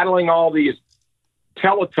 he's battling all these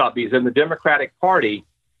Teletubbies in the Democratic Party.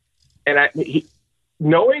 And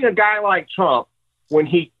knowing a guy like Trump, when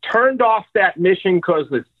he turned off that mission because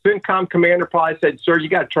the CENTCOM commander probably said, sir, you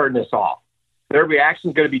got to turn this off. Their reaction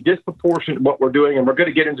is going to be disproportionate to what we're doing, and we're going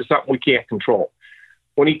to get into something we can't control.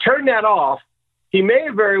 When he turned that off, he may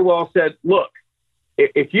have very well said, look,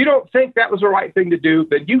 if you don't think that was the right thing to do,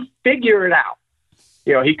 then you figure it out.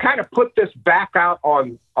 You know, he kind of put this back out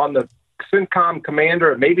on the CENTCOM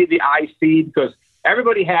commander and maybe the IC, because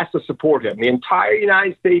everybody has to support him. The entire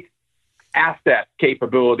United States asset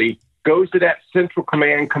capability goes to that Central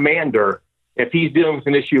Command commander if he's dealing with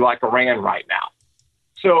an issue like Iran right now.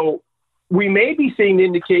 So we may be seeing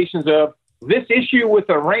indications of this issue with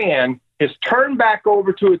Iran is turned back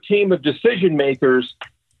over to a team of decision makers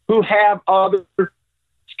who have other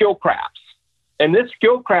skill crafts. And this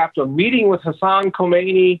skill craft of meeting with Hassan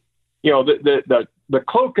Khomeini, the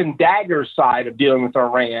cloak and dagger side of dealing with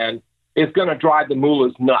Iran is going to drive the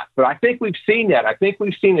mullahs nuts. But I think we've seen that. I think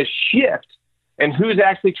we've seen a shift in who's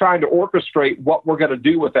actually trying to orchestrate what we're going to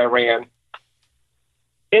do with Iran.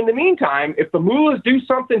 In the meantime, if the mullahs do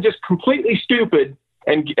something just completely stupid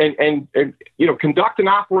and conduct an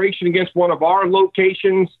operation against one of our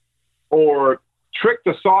locations or trick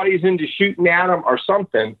the Saudis into shooting at them or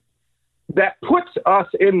something, that puts us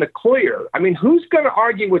in the clear. I mean, who's going to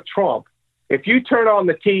argue with Trump if you turn on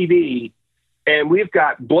the TV and we've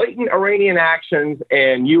got blatant Iranian actions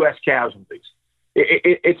and U.S. casualties?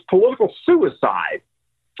 It's political suicide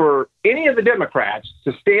for any of the Democrats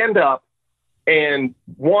to stand up and,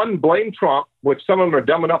 one, blame Trump, which some of them are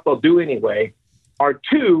dumb enough they'll do anyway, or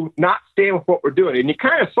two, not stand with what we're doing. And you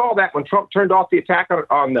kind of saw that when Trump turned off the attack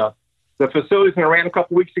on the facilities in Iran a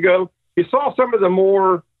couple weeks ago. You saw some of the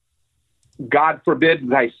more, God forbid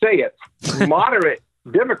that I say it, moderate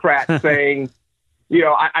Democrats saying,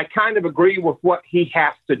 I kind of agree with what he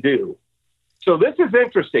has to do. So this is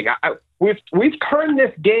interesting. We've turned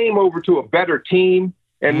this game over to a better team,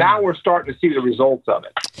 and now we're starting to see the results of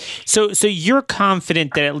it. So you're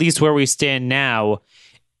confident that at least where we stand now,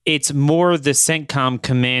 it's more the CENTCOM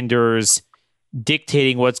commanders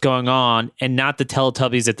dictating what's going on and not the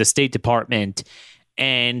Teletubbies at the State Department,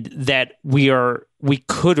 and that we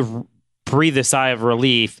could breathe a sigh of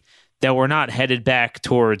relief that we're not headed back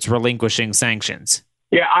towards relinquishing sanctions.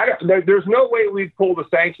 Yeah, there's no way we'd pull the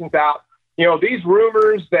sanctions out. These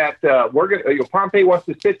rumors that Pompeo wants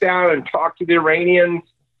to sit down and talk to the Iranians,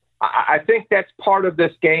 I think that's part of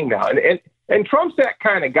this game now. And Trump's that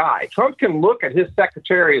kind of guy. Trump can look at his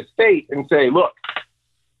Secretary of State and say, look,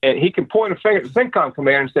 and he can point a finger at the CENTCOM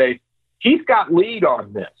commander and say, he's got lead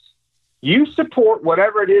on this. You support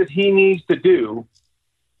whatever it is he needs to do,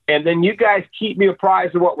 and then you guys keep me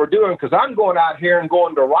apprised of what we're doing, because I'm going out here and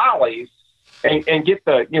going to rallies and get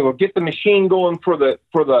the machine going for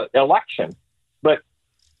the election. But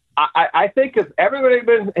I think if everybody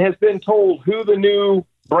has been told who the new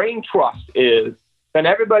brain trust is, then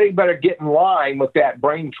everybody better get in line with that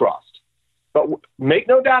brain trust. But make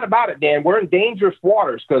no doubt about it, Dan, we're in dangerous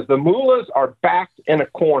waters because the mullahs are backed in a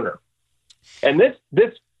corner. And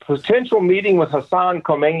this potential meeting with Hassan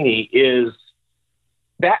Khomeini is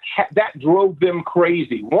that drove them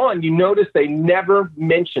crazy. One, you notice they never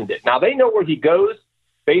mentioned it. Now, they know where he goes.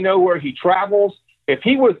 They know where he travels. If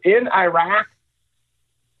he was in Iraq,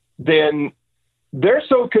 then they're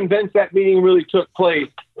so convinced that meeting really took place.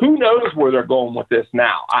 Who knows where they're going with this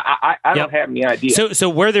now? I don't have any idea. So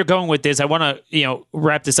where they're going with this, I want to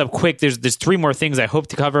wrap this up quick. There's three more things I hope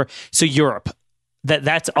to cover. So Europe,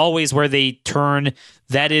 that's always where they turn.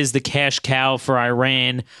 That is the cash cow for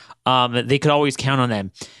Iran. They could always count on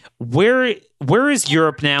them. Where is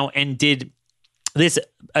Europe now? And did this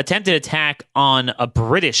attempted attack on a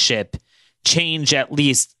British ship change at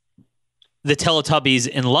least the Teletubbies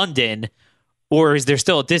in London, or is there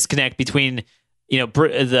still a disconnect between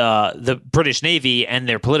the British Navy and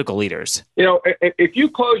their political leaders? If you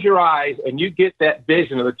close your eyes and you get that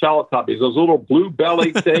vision of the Teletubbies, those little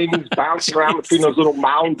blue-bellied things bouncing around between those little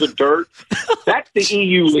mounds of dirt, that's the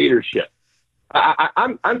EU leadership.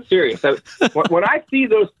 I'm serious. When I see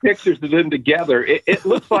those pictures of them together, it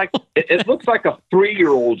looks like a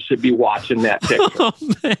 3-year-old should be watching that picture. Oh,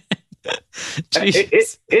 man.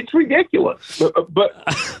 It's ridiculous. But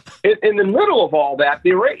in the middle of all that,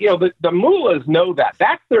 the mullahs know that.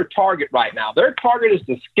 That's their target right now. Their target is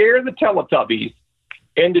to scare the Teletubbies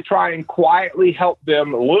and to try and quietly help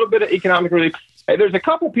them a little bit of economic relief. Hey, there's a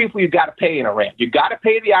couple people you've got to pay in Iran. You've got to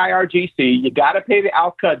pay the IRGC. You've got to pay the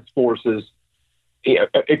Al-Quds forces.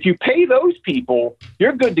 If you pay those people,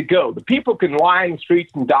 you're good to go. The people can lie in the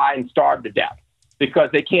streets and die and starve to death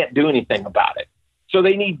because they can't do anything about it. So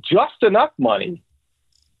they need just enough money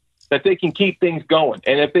that they can keep things going.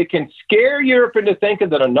 And if they can scare Europe into thinking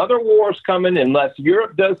that another war is coming unless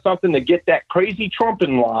Europe does something to get that crazy Trump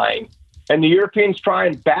in line, and the Europeans try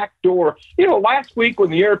and backdoor. Last week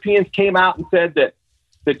when the Europeans came out and said that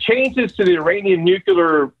the changes to the Iranian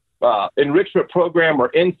nuclear enrichment program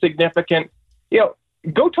are insignificant,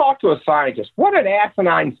 go talk to a scientist. What an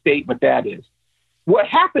asinine statement that is. What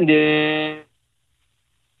happened is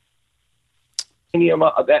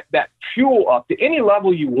that fuel up to any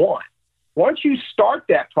level you want. Once you start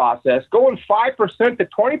that process, going 5% to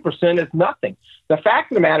 20% is nothing. The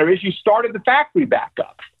fact of the matter is you started the factory back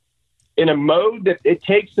up in a mode that it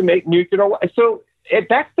takes to make nuclear. So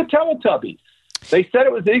that's the Teletubbies. They said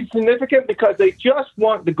it was insignificant because they just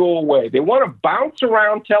want to go away. They want to bounce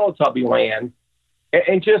around Teletubby land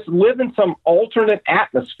and just live in some alternate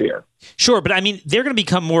atmosphere. Sure, but I mean, they're going to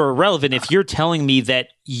become more irrelevant if you're telling me that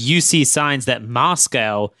you see signs that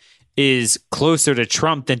Moscow is closer to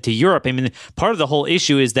Trump than to Europe. I mean, part of the whole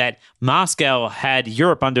issue is that Moscow had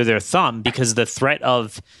Europe under their thumb because of the threat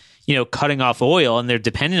of, cutting off oil, and they're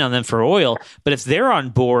dependent on them for oil. But if they're on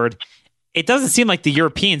board, it doesn't seem like the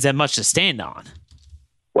Europeans have much to stand on.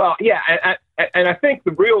 Well, yeah, and I think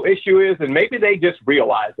the real issue is, and maybe they just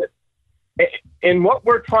realize it, in what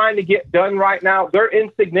we're trying to get done right now, they're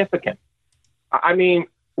insignificant. I mean,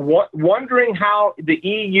 wondering how the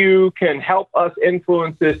EU can help us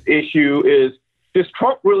influence this issue is, does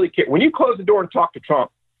Trump really care? When you close the door and talk to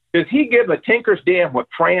Trump, does he give a tinker's damn what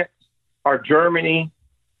France or Germany,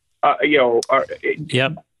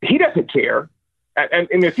 Yep. He doesn't care. And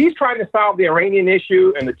if he's trying to solve the Iranian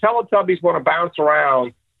issue and the Teletubbies want to bounce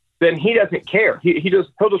around, then he doesn't care. He'll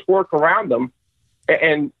just work around them.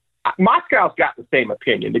 And Moscow's got the same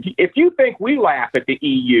opinion. If you think we laugh at the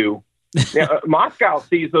EU, Moscow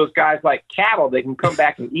sees those guys like cattle they can come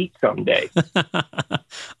back and eat someday.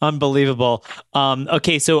 Unbelievable.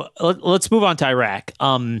 Okay, so let's move on to Iraq.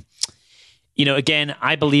 Again,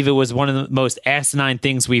 I believe it was one of the most asinine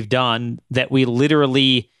things we've done, that we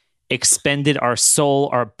literally expended our soul,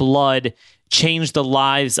 our blood, changed the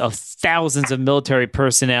lives of thousands of military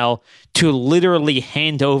personnel to literally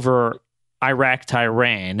hand over Iraq to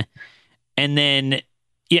Iran. And then,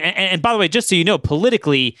 and by the way, just so you know,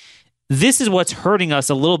 politically, this is what's hurting us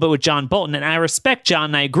a little bit with John Bolton. And I respect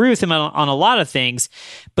John, and I agree with him on a lot of things.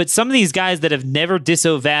 But some of these guys that have never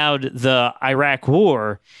disavowed the Iraq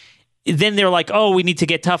war, then they're like, oh, we need to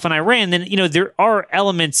get tough on Iran. Then, there are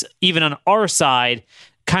elements even on our side,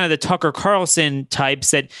 kind of the Tucker Carlson types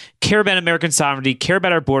that care about American sovereignty, care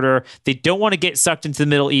about our border. They don't want to get sucked into the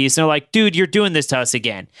Middle East. And they're like, dude, you're doing this to us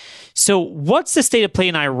again. So what's the state of play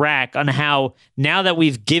in Iraq on how, now that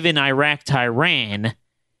we've given Iraq to Iran,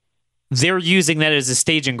 they're using that as a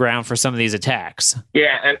staging ground for some of these attacks?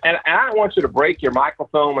 Yeah, and I don't want you to break your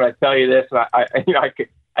microphone when I tell you this.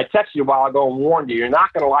 I texted you a while ago and warned you, you're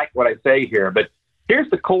not going to like what I say here, but here's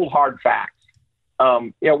the cold, hard facts.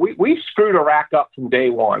 We screwed Iraq up from day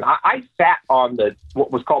one. I sat on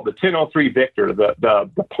what was called the 1003 Victor,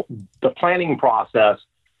 the planning process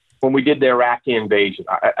when we did the Iraqi invasion.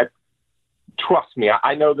 Trust me,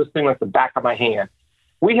 I know this thing like the back of my hand.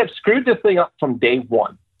 We have screwed this thing up from day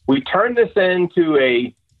one. We turned this into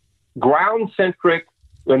a ground-centric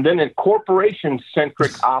and then a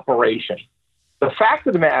corporation-centric operation. The fact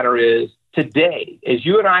of the matter is, today, as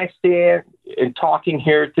you and I stand and talking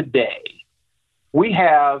here today, we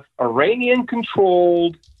have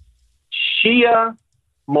Iranian-controlled Shia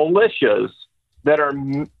militias that are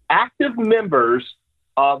active members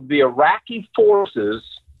of the Iraqi forces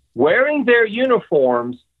wearing their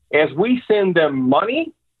uniforms as we send them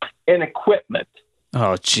money and equipment.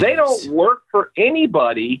 Oh, geez. They don't work for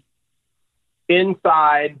anybody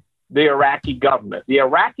inside the Iraqi government. The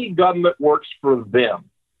Iraqi government works for them.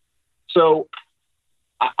 So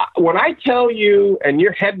when I tell you, and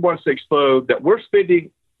your head wants to explode, that we're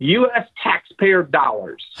spending U.S. taxpayer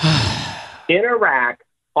dollars in Iraq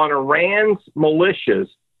on Iran's militias,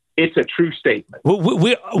 it's a true statement.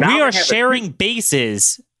 We are sharing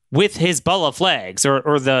bases with Hezbollah flags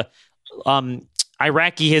or the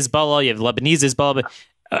Iraqi Hezbollah, you have Lebanese Hezbollah.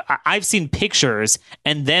 I've seen pictures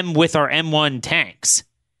and them with our M1 tanks.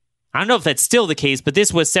 I don't know if that's still the case, but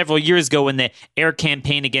this was several years ago when the air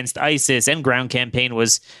campaign against ISIS and ground campaign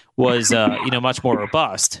was much more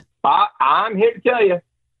robust. I'm here to tell you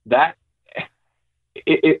that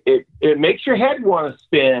it makes your head want to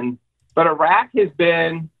spin, but Iraq has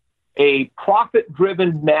been a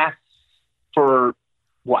profit-driven mess for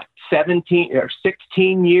 17 or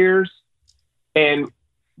 16 years, and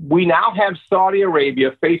we now have Saudi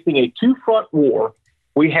Arabia facing a two-front war.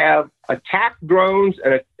 We have attack drones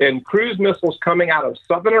and cruise missiles coming out of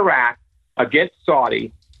southern Iraq against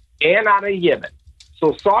Saudi and out of Yemen.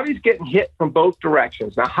 So Saudi's getting hit from both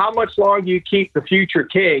directions. Now, how much longer you keep the future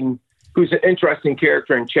king, who's an interesting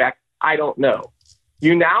character, in check, I don't know.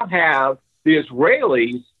 You now have the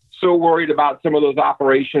Israelis so worried about some of those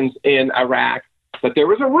operations in Iraq, but there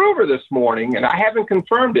was a rumor this morning, and I haven't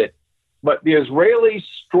confirmed it, but the Israelis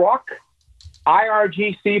struck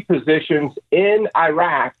IRGC positions in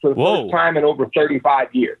Iraq for the first time in over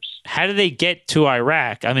 35 years. How did they get to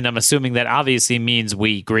Iraq? I mean, I'm assuming that obviously means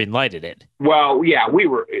we green-lighted it. Well, yeah, we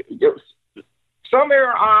were. Some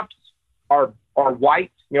air ops are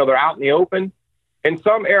white, they're out in the open, and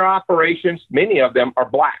some air operations, many of them are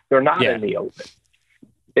black. They're not in the open.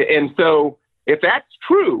 And so If that's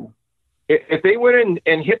true, if they went in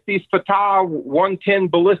and hit these Fatah 110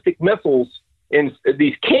 ballistic missiles in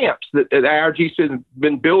these camps that the IRGC has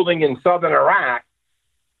been building in southern Iraq,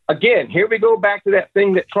 again, here we go back to that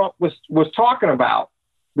thing that Trump was talking about,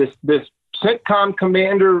 this CENTCOM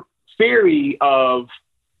commander theory of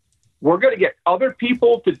we're going to get other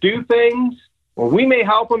people to do things. Well, we may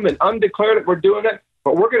help them and undeclare that we're doing it,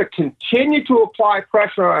 but we're going to continue to apply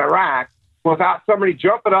pressure on Iraq without somebody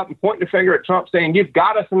jumping up and pointing the finger at Trump saying, you've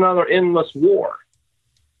got us another endless war.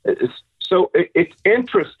 It's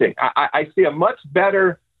interesting. I see a much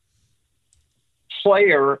better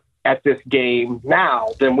player at this game now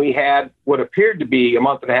than we had what appeared to be a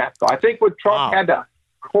month and a half ago. I think when Trump had to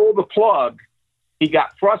pull the plug, he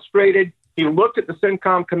got frustrated. He looked at the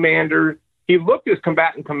CENTCOM commander. He looked at his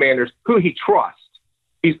combatant commanders, who he trusts.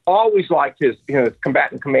 He's always liked his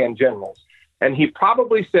combatant command generals. And he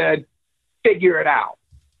probably said, figure it out.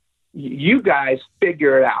 You guys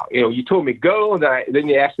figure it out. You told me go, and then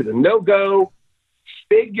you asked me to no go.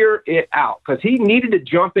 Figure it out, because he needed to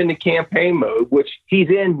jump into campaign mode, which he's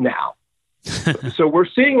in now. So we're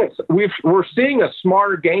seeing a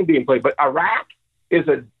smarter game being played. But Iraq is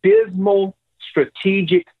a dismal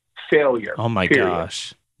strategic failure. Oh my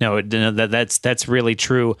gosh. No, that's really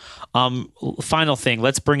true. Final thing,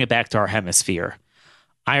 let's bring it back to our hemisphere.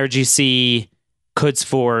 IRGC, Quds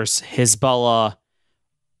Force, Hezbollah,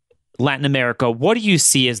 Latin America. What do you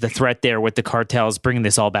see as the threat there with the cartels bringing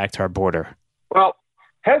this all back to our border? Well,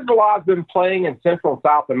 Hezbollah has been playing in Central and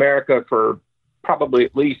South America for probably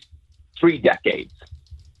at least 3 decades.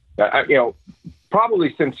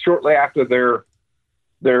 Probably since shortly after their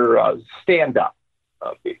stand-up.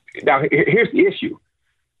 Now, here's the issue.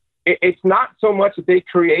 It's not so much that they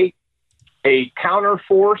create a counter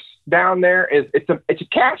force down there. It's a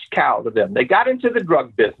cash cow to them. They got into the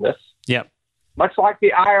drug business. Yep. Much like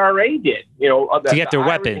the IRA did. To get their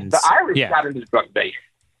weapons. The Irish got into the drug base.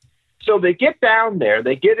 So they get down there,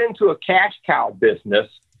 they get into a cash cow business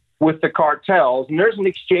with the cartels, and there's an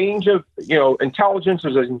exchange of, intelligence,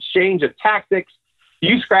 there's an exchange of tactics.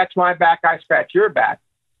 You scratch my back, I scratch your back.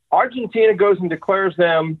 Argentina goes and declares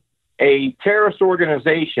them a terrorist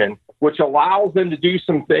organization, which allows them to do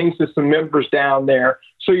some things to some members down there.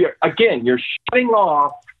 So you're shutting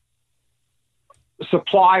off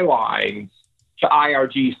supply lines to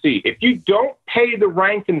IRGC. If you don't pay the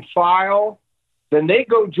rank and file, then they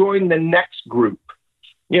go join the next group.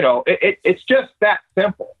 It's just that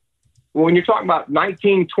simple. When you're talking about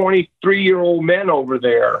 19, 23-year-old men over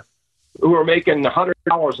there who are making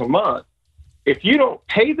 $100 a month, if you don't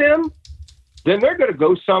pay them, then they're going to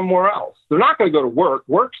go somewhere else. They're not going to go to work.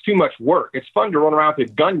 Work's too much work. It's fun to run around with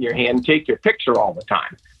a gun in your hand and take your picture all the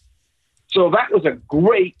time. So that was a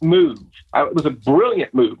great move. It was a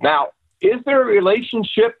brilliant move. Now, is there a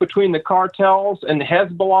relationship between the cartels and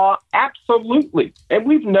Hezbollah? Absolutely. And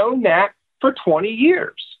we've known that for 20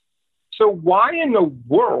 years. So why in the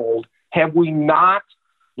world have we not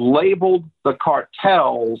labeled the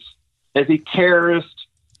cartels as a terrorist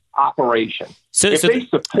operation?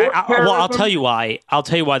 I'll tell you why.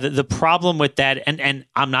 The problem with that, and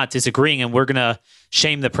I'm not disagreeing, and we're going to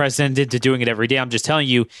shame the president into doing it every day. I'm just telling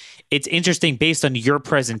you, it's interesting based on your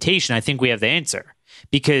presentation. I think we have the answer.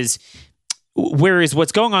 Because whereas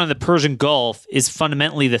what's going on in the Persian Gulf is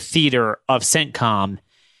fundamentally the theater of CENTCOM,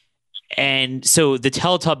 and so the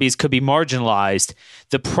Teletubbies could be marginalized.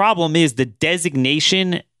 The problem is the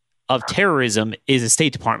designation of terrorism is a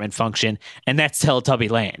State Department function, and that's Teletubby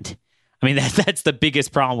land. I mean, that's the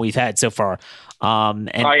biggest problem we've had so far. They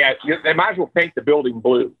might as well paint the building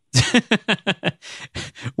blue.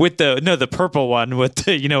 With the purple one with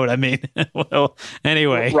the, you know what I mean? Well,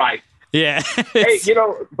 anyway. Right. Yeah. Hey,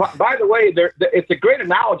 by the way, it's a great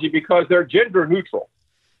analogy because they're gender neutral.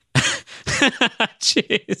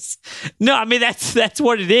 Jeez. No, I mean, that's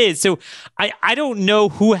what it is. So I don't know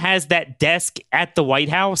who has that desk at the White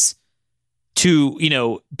House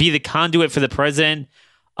to, be the conduit for the president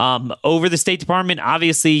over the State Department.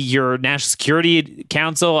 Obviously, your National Security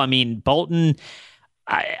Council. I mean, Bolton.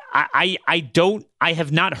 I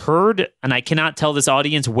have not heard, and I cannot tell this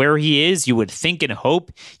audience where he is. You would think and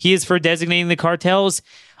hope he is for designating the cartels.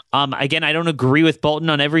 Again, I don't agree with Bolton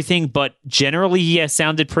on everything, but generally he has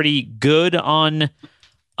sounded pretty good on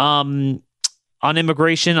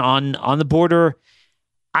immigration, on the border.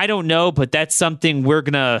 I don't know, but that's something we're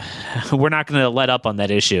not gonna let up on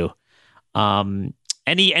that issue.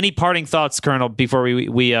 Any parting thoughts, Colonel, before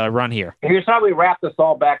we run here? Here's how we wrap this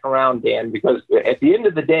all back around, Dan, because at the end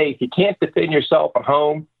of the day, if you can't defend yourself at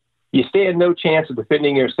home, you stand no chance of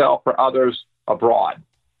defending yourself or others abroad.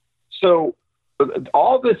 So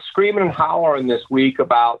all this screaming and hollering this week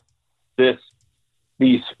about this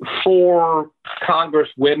these 4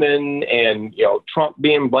 congresswomen and, Trump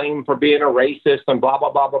being blamed for being a racist and blah,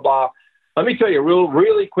 blah, blah, blah, blah. Let me tell you a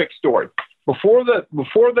really quick story. Before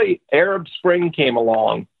the Arab Spring came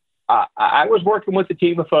along, I was working with a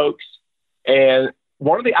team of folks, and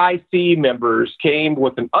one of the IC members came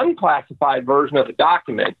with an unclassified version of the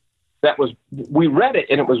document we read it,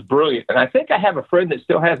 and it was brilliant. And I think I have a friend that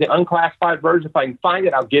still has the unclassified version. If I can find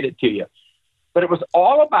it, I'll get it to you. But it was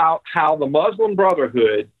all about how the Muslim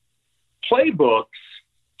Brotherhood playbooks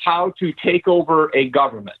how to take over a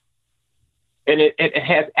government. And it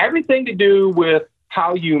has everything to do with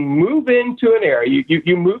how you move into an area.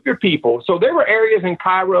 You move your people. So there were areas in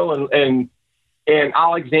Cairo and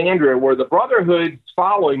Alexandria where the Brotherhood's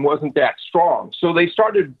following wasn't that strong. So they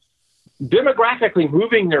started demographically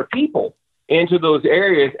moving their people into those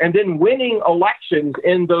areas and then winning elections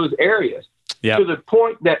in those areas to the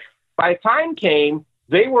point that by the time came,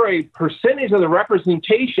 they were a percentage of the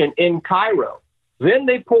representation in Cairo. Then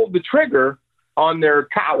they pulled the trigger on their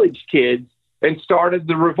college kids and started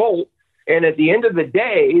the revolt. And at the end of the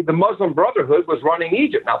day, the Muslim Brotherhood was running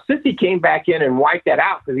Egypt. Now, Sisi came back in and wiped that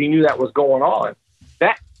out because he knew that was going on.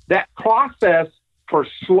 That process for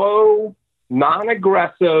slow,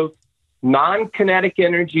 non-aggressive, non-kinetic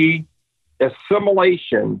energy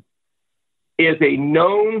assimilation is a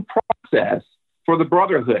known process for the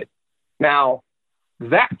Brotherhood. Now,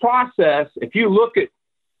 that process, if you look at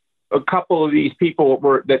a couple of these people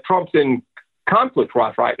that Trump's in conflict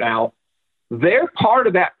with right now, they're part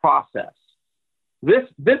of that process.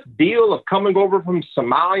 This deal of coming over from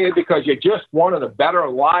Somalia because you just wanted a better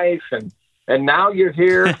life and now you're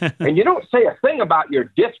here and you don't say a thing about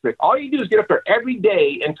your district. All you do is get up there every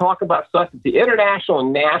day and talk about stuff at the international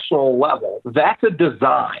and national level. That's a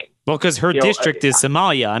design. Well, because her district is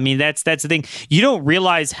Somalia. I mean, that's the thing. You don't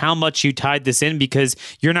realize how much you tied this in because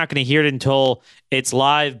you're not going to hear it until it's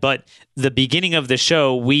live. But the beginning of the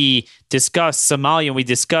show, we discussed Somalia and we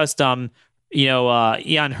discussed, Ayaan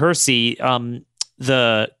Hirsi,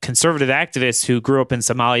 the conservative activist who grew up in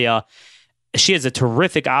Somalia. She has a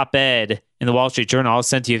terrific op-ed in the Wall Street Journal. I'll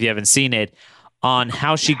send to you if you haven't seen it, on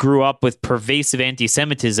how she grew up with pervasive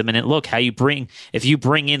anti-Semitism. And look, if you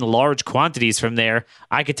bring in large quantities from there,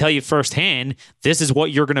 I could tell you firsthand, this is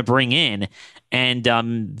what you're going to bring in. And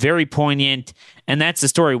very poignant. And that's the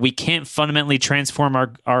story. We can't fundamentally transform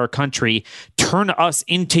our country, turn us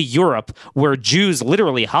into Europe, where Jews,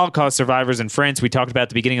 literally Holocaust survivors in France, we talked about at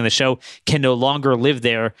the beginning of the show, can no longer live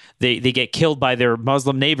there. They get killed by their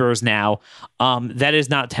Muslim neighbors now. That is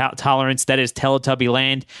not tolerance. That is Teletubby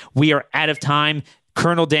land. We are out of time.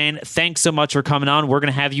 Colonel Dan, thanks so much for coming on. We're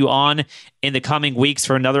going to have you on in the coming weeks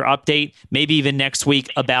for another update, maybe even next week,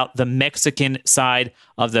 about the Mexican side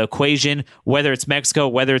of the equation, whether it's Mexico,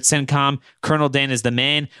 whether it's CENTCOM. Colonel Dan is the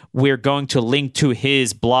man. We're going to link to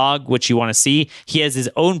his blog, which you want to see. He has his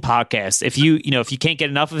own podcast. If you can't get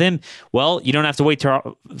enough of him, well, you don't have to wait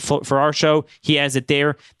for our show. He has it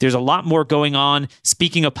there. There's a lot more going on.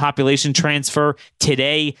 Speaking of population transfer,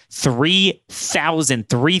 today, 3,000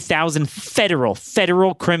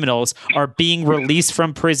 federal criminals are being released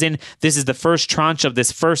from prison. This is the first tranche of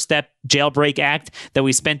this First Step Jailbreak Act that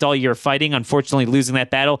we spent all year fighting, unfortunately losing that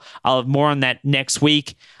battle. I'll have more on that next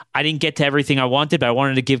week. I didn't get to everything I wanted, but I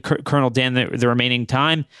wanted to give Colonel Dan the remaining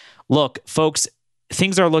time. Look, folks,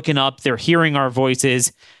 things are looking up. They're hearing our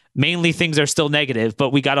voices. Mainly things are still negative,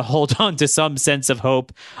 but we got to hold on to some sense of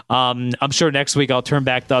hope. I'm sure next week I'll turn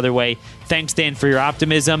back the other way. Thanks, Dan, for your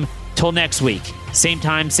optimism. Till next week, same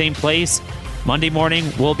time, same place. Monday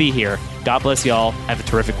morning, we'll be here. God bless y'all. Have a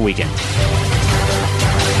terrific weekend.